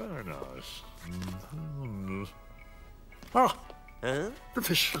 very nice. Ah, Huh? the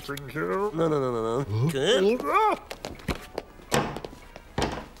fish, thank you. No. Good. Ah!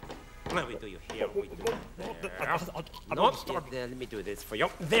 Now we do you here, we do there. No, let me do this for you.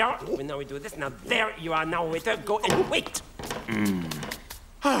 There, now we do this. Now there you are now, waiter. Go and wait.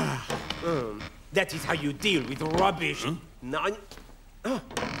 That is how you deal with rubbish. Now,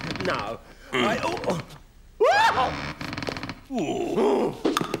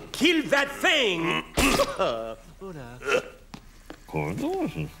 kill that thing.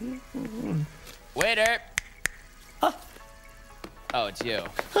 Waiter. Oh, it's you.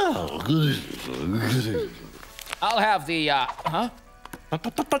 I'll have the, huh?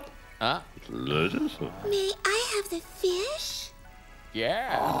 Huh? May I have the fish?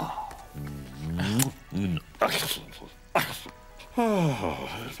 Yeah.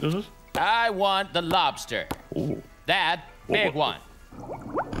 I want the lobster. That big one.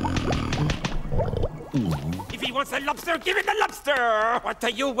 If he wants a lobster, give him the lobster. What are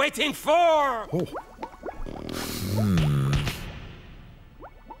you waiting for?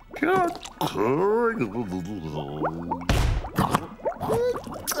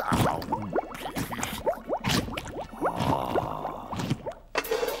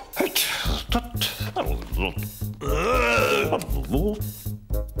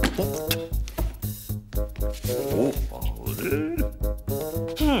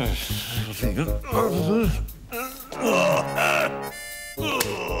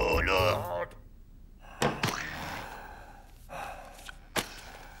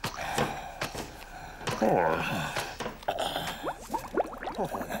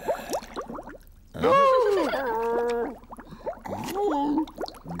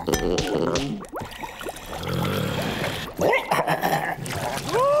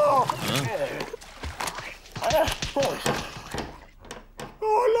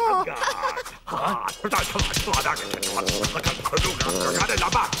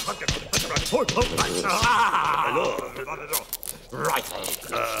 Right.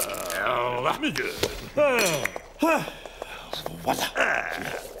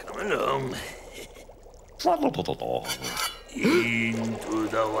 Come along. Into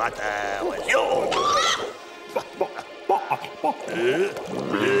the water with you.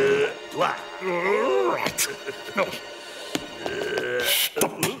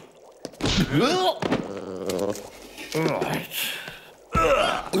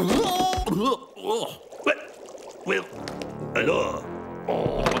 Well, hello.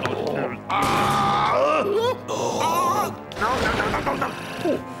 No.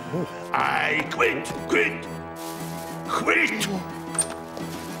 I quit.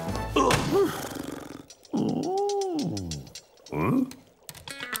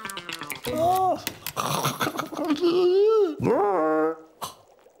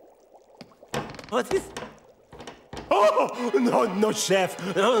 What is? Oh, no, chef.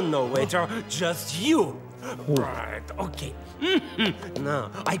 Oh, no, waiter. Just you. Right, okay.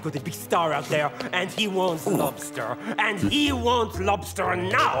 No, I got a big star out there, and he wants lobster. And he wants lobster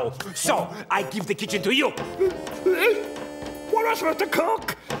now. So, I give the kitchen to you. What is with the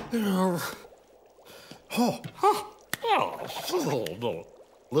cook?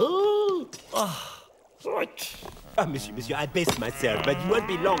 Right. Monsieur, I based myself, but you won't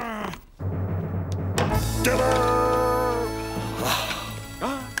be long.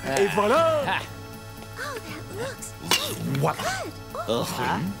 Et voilà! Oh, that looks What? good.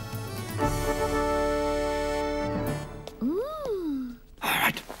 All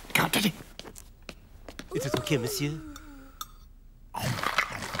right, count it. Is it okay, monsieur?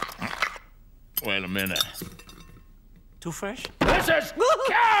 Wait a minute. Too fresh? This is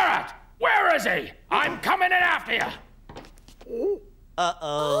Carrot! Where is he? I'm coming in after you!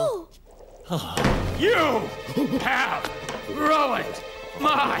 Uh-oh. You have ruined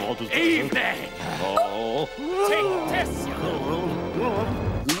my evening! Take this, you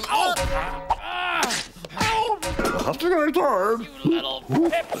little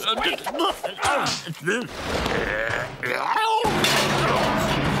pipsqueak!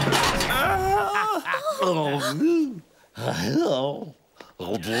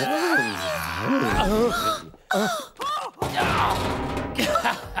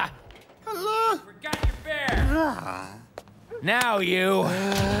 Forgot your bear! Now you.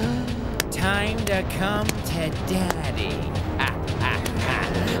 Time to come to Daddy.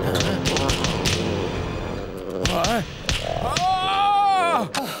 What? Oh!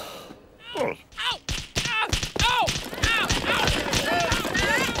 Ow!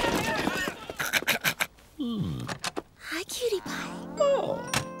 Hi, cutie pie.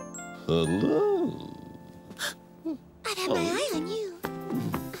 Hello. I've had my eye on you.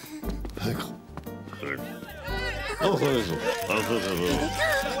 Oh, Here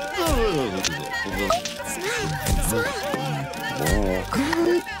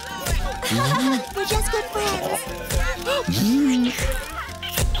Smile. We're just good friends.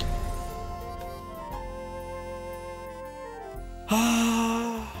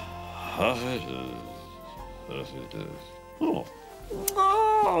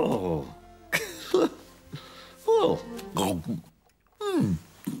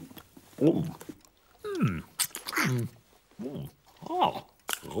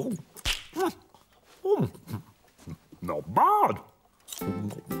 Not bad.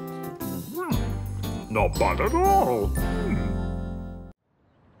 Not bad at all.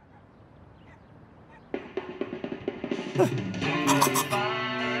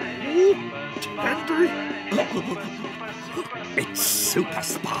 Henry. It's Super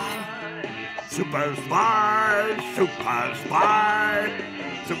Spy. Super Spy. Super Spy.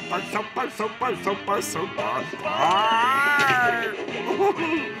 Super Spy.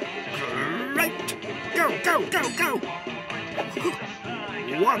 Great. Go.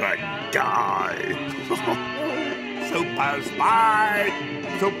 What a guy. Super Spy.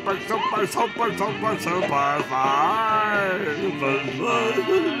 Super Spy. Super Spy. Super Spy.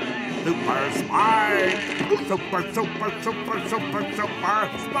 Super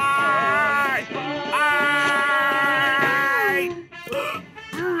Spy.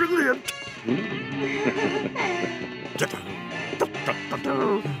 Brilliant.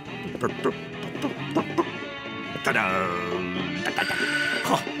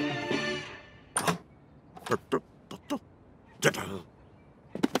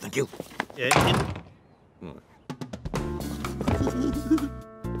 Thank you.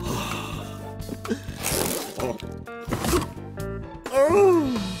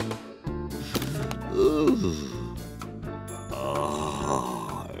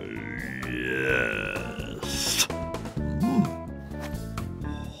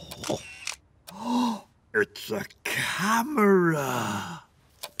 It's a camera.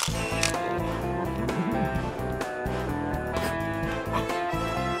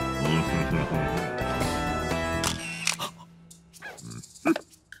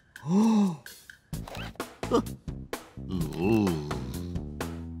 Oh.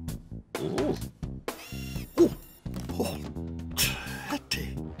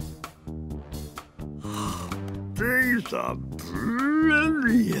 Teddy. These are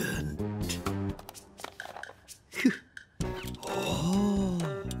brilliant. Oh.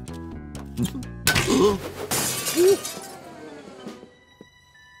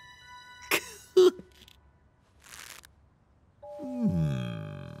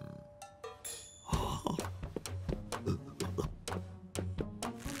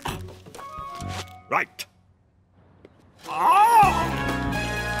 Right. Oh!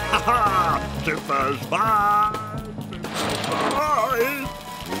 Ha-ha! Super spy!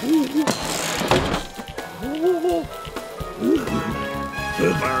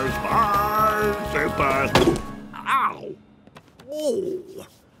 Super spy! Super spy! Ow! Oh!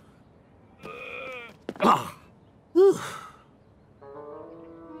 Ah!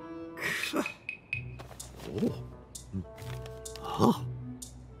 Huh?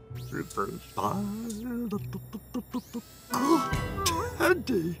 Super spy! Oh,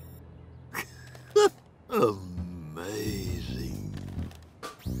 Teddy! Amazing!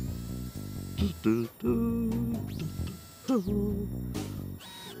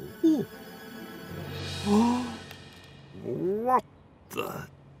 Oh. What the?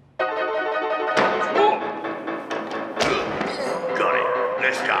 Got it.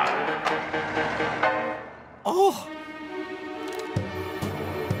 Let's go. Oh!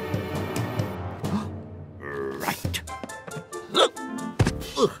 Right.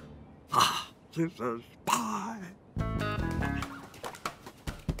 Ah, super spy.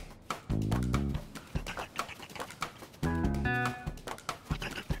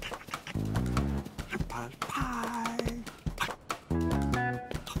 Super spy.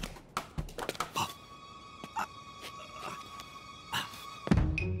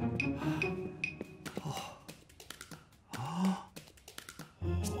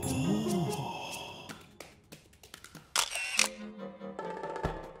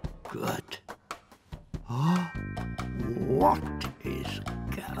 Good. Oh, what is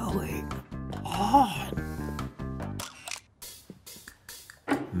going on?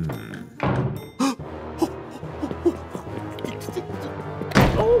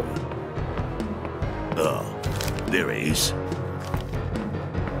 Oh, there it is.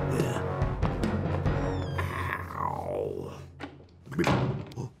 Ow.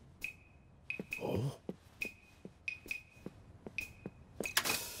 Oh.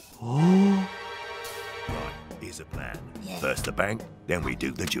 Oh. Right, here's a plan. First the bank, then we do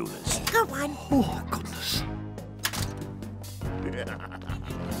the jewelers. Go on. Oh, goodness.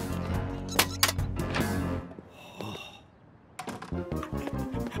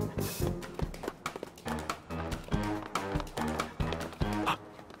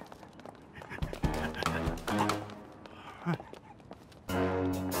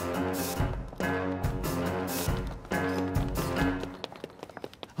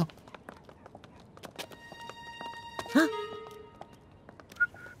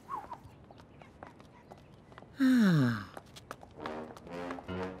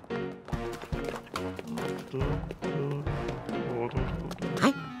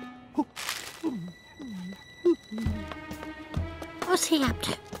 What's he up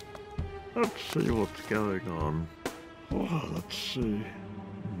to? Let's see what's going on. Oh, let's see.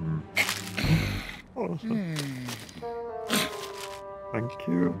 Oh, thank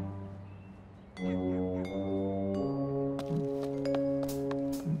you. Oh,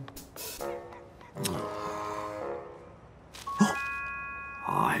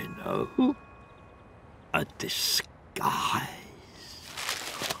 I know. A disguise.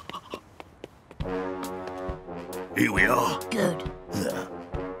 Here we are. Good.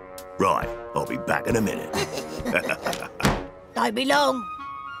 Right, I'll be back in a minute. Don't be long.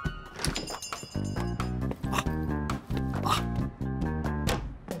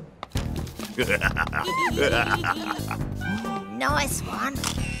 Nice one.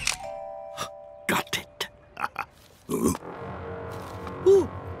 Got it. Ooh.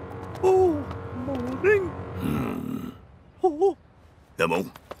 Oh, morning. Oh, Come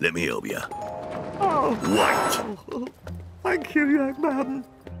on, let me help you. oh. Wait. Oh, thank you, young man.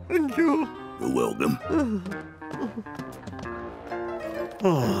 Thank you. You're welcome.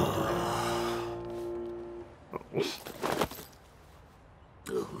 Oh.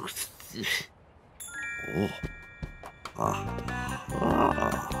 Oh. Ah.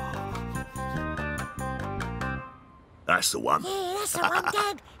 That's the one. Yeah, that's the one,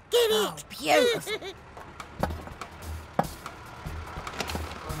 Dad. Get it. Oh, beautiful.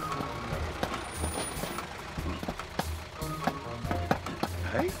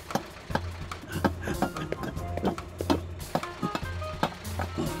 Hey?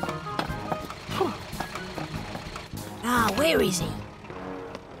 Oh, where is he?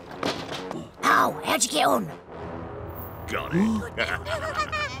 Oh, how'd you get on? Got it.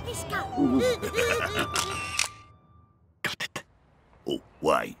 Let's go. Got it. Oh,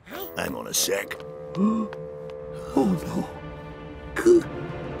 wait. Hang on a sec. Oh, no. Good.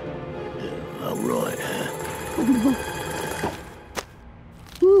 All right. Oh, no.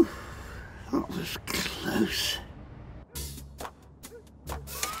 Whew. That was close.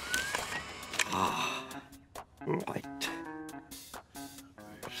 Right.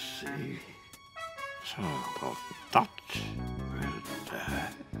 Let's see. So I've got that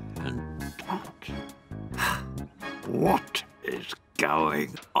and that. What is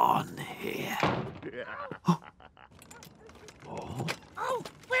going on here? Oh. Oh,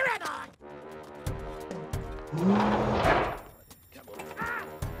 where am I?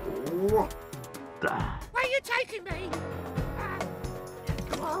 What the? Where are you taking me?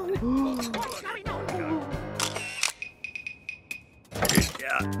 What's going on?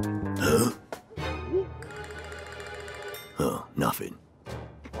 Huh? Oh, nothing.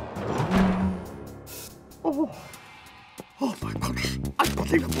 Oh my goodness.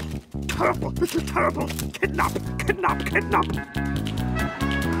 Unbelievable. Terrible. This is terrible. Kidnap. Kidnap. Kidnap.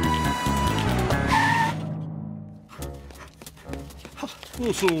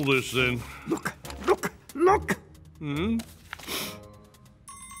 What's all this then? Look. Look. Look. Hmm?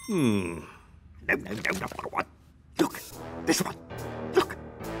 No, not that one. Look. This one. Look.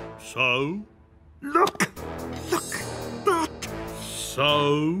 So? Look. Look. That.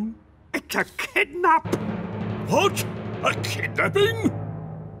 So? It's a kidnap. What? A kidnapping?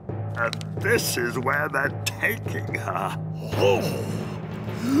 And this is where they're taking her. Oh.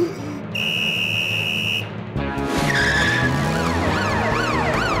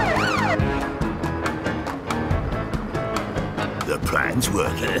 The plan's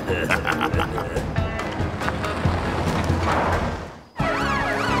working.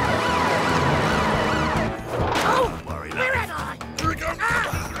 Where am I? Here we go.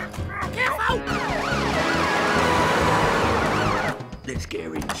 Careful! Let's get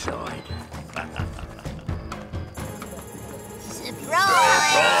her inside.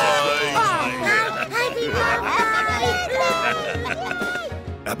 Surprise! Happy birthday!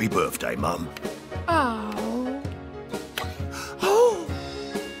 Happy birthday, Mum. Oh.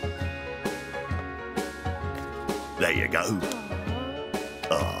 There you go.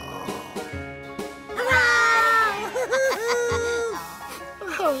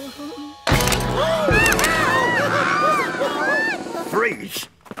 Freeze.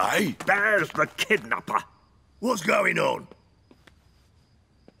 Hey? There's the kidnapper. What's going on?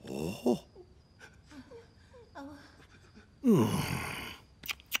 Oh.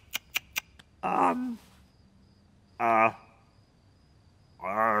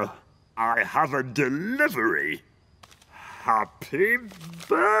 I have a delivery. Happy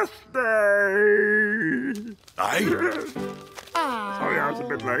birthday! Hey? Sorry, I was a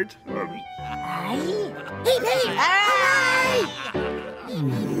bit late. Hip, hip!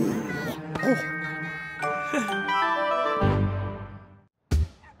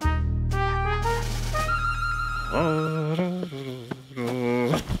 Hooray!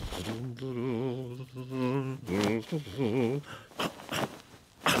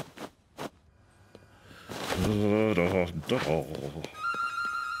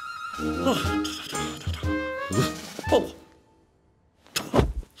 Oh,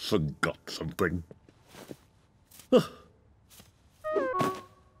 forgot something.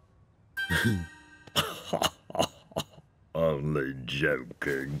 Only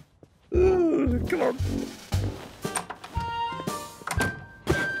joking. Come on.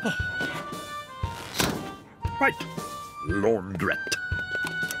 Right, laundrette.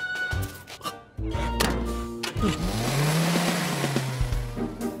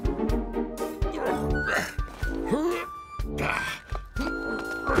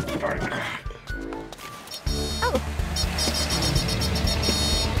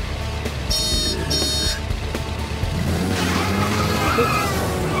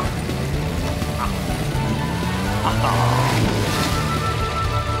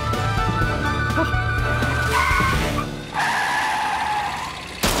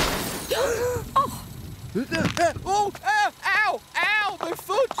 Oh!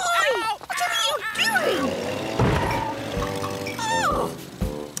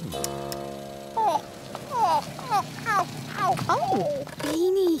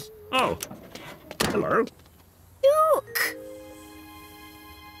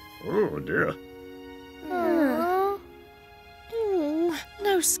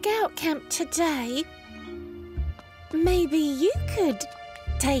 scout camp today. Maybe you could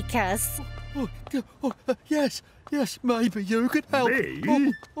take us. Yes, maybe you could help.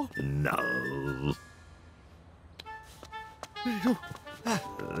 Me? No.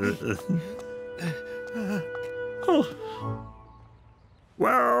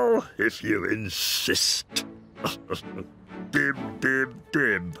 Well, if you insist. Dib, dib,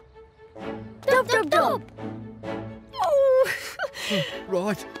 dib. Dub, dub, dub. Oh.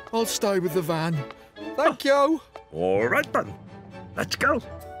 Right, I'll stay with the van. Thank you. All right, then. Let's go.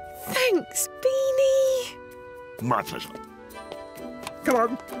 Thanks, Beanie. My pleasure. Come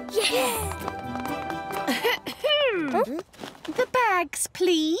on. Yeah. The bags,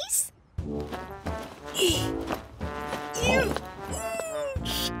 please.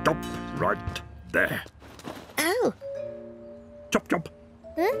 Stop right there. Oh. Chop, chop.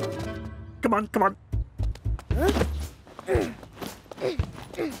 Huh? Come on, come on.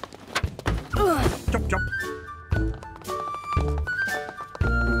 Chop, chop.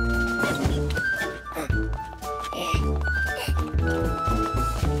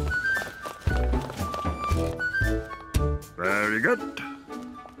 Very good.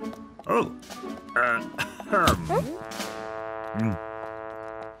 Oh.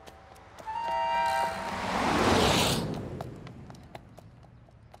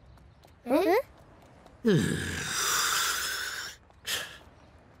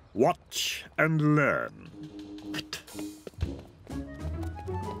 Watch and learn.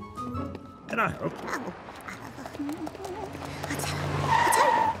 Can I help? I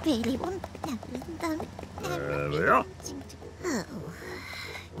don't really want... No. There we are. Oh.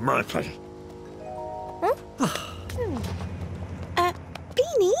 My pleasure.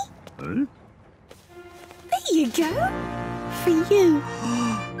 Beanie? Hmm? There you go. For you.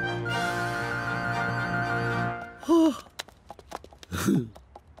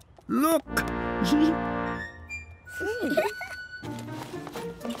 Look!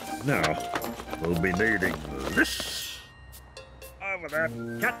 Now, we'll be needing this. Over there.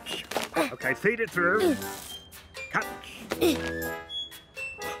 Catch. Okay, feed it through. Catch.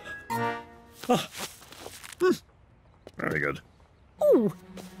 Very good. Oh.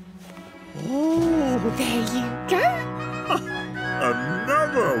 Oh, there you go.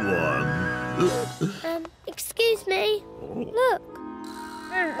 Another one. Excuse me. Look.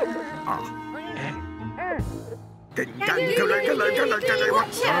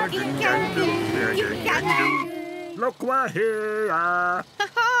 Look, we're here.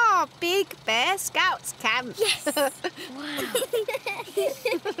 Oh, Big Bear Scouts camp. Yes.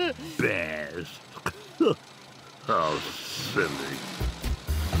 Bears. How silly.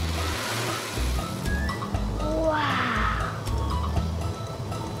 Wow.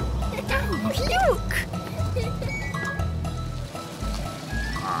 Look.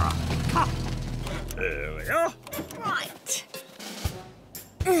 There we are. Right.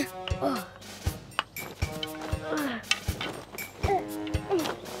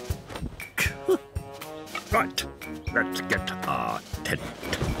 Right. Let's get our tent.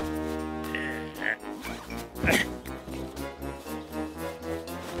 Yes.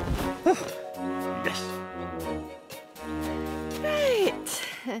 Right. Very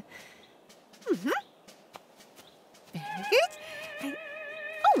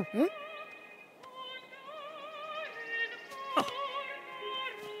good.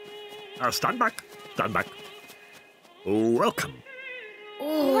 Stand back. Stand back. Welcome.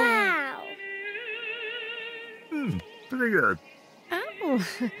 Wow. Pretty good. Oh.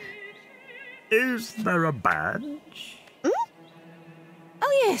 Is there a badge?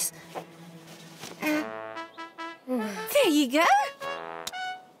 Oh, yes. There you go.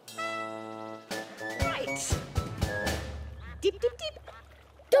 Right. Dip, dip, dip.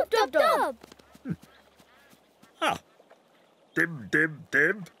 Dub, dub, dub. Dib, dib,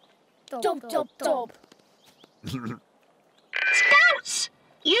 dib. Dub, dub, dub. Scouts,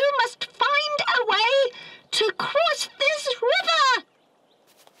 you must find a way to cross this river.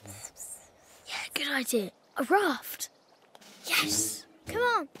 Yeah, good idea. A raft. Yes. Come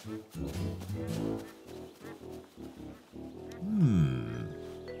on.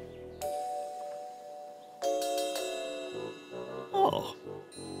 Oh.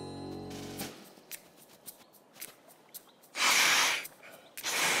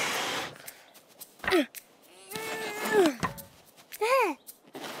 There.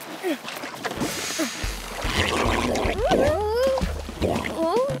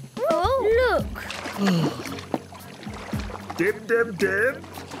 Look. Dib, dib, dib.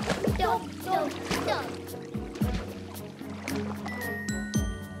 Dub, dub, dub.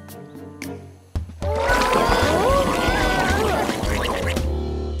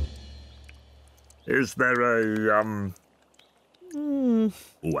 Is there a,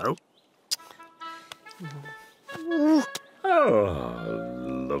 well? Oh,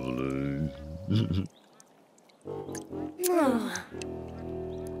 lovely.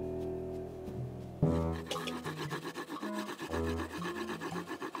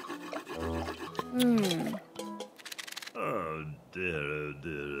 Oh dear, oh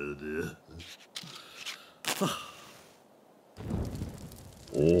dear, oh dear.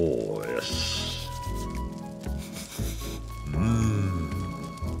 Oh, yes.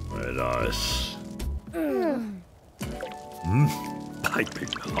 Very nice.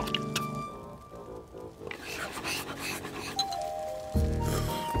 Piping hot.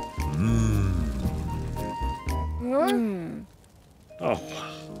 Oh,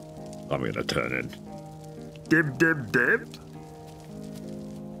 I'm gonna turn in. Dib, dib, dib.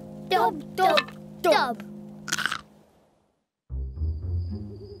 Dub, dub, dub.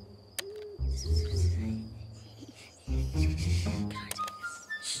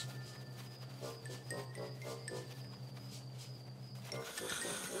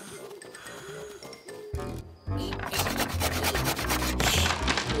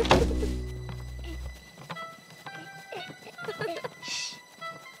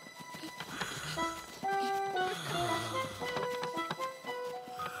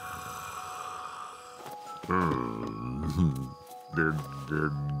 Dib,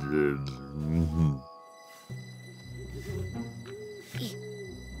 dib, dib.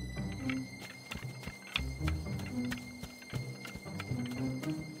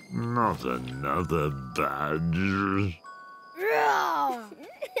 Not another badge. Roar!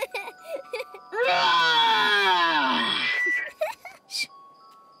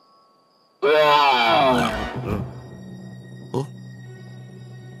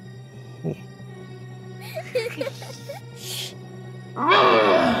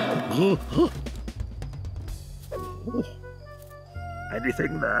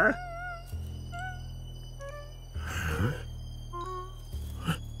 Anything there?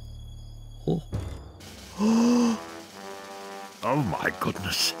 Oh my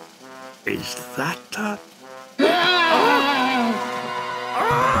goodness. Is that a...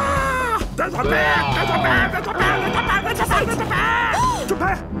 There's a bear! There's a bear! There's a bear! There's a bear! There's a bear! There's a bear! There's a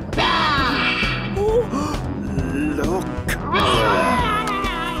bear! Look!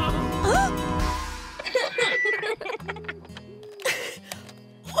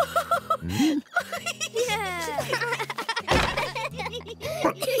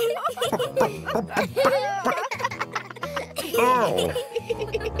 Oh!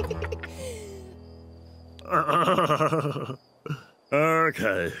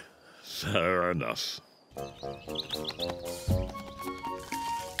 Okay, fair enough.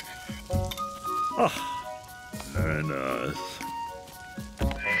 Oh, very nice.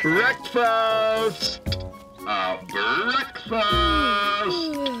 Breakfast! Breakfast!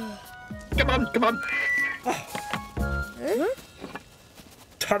 Come on, come on.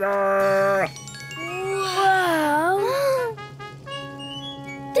 Ta-da! Wow!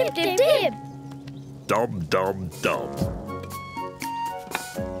 Dib, dib, dib! Dum, dum, dum.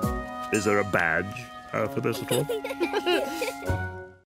 Is there a badge for this at all?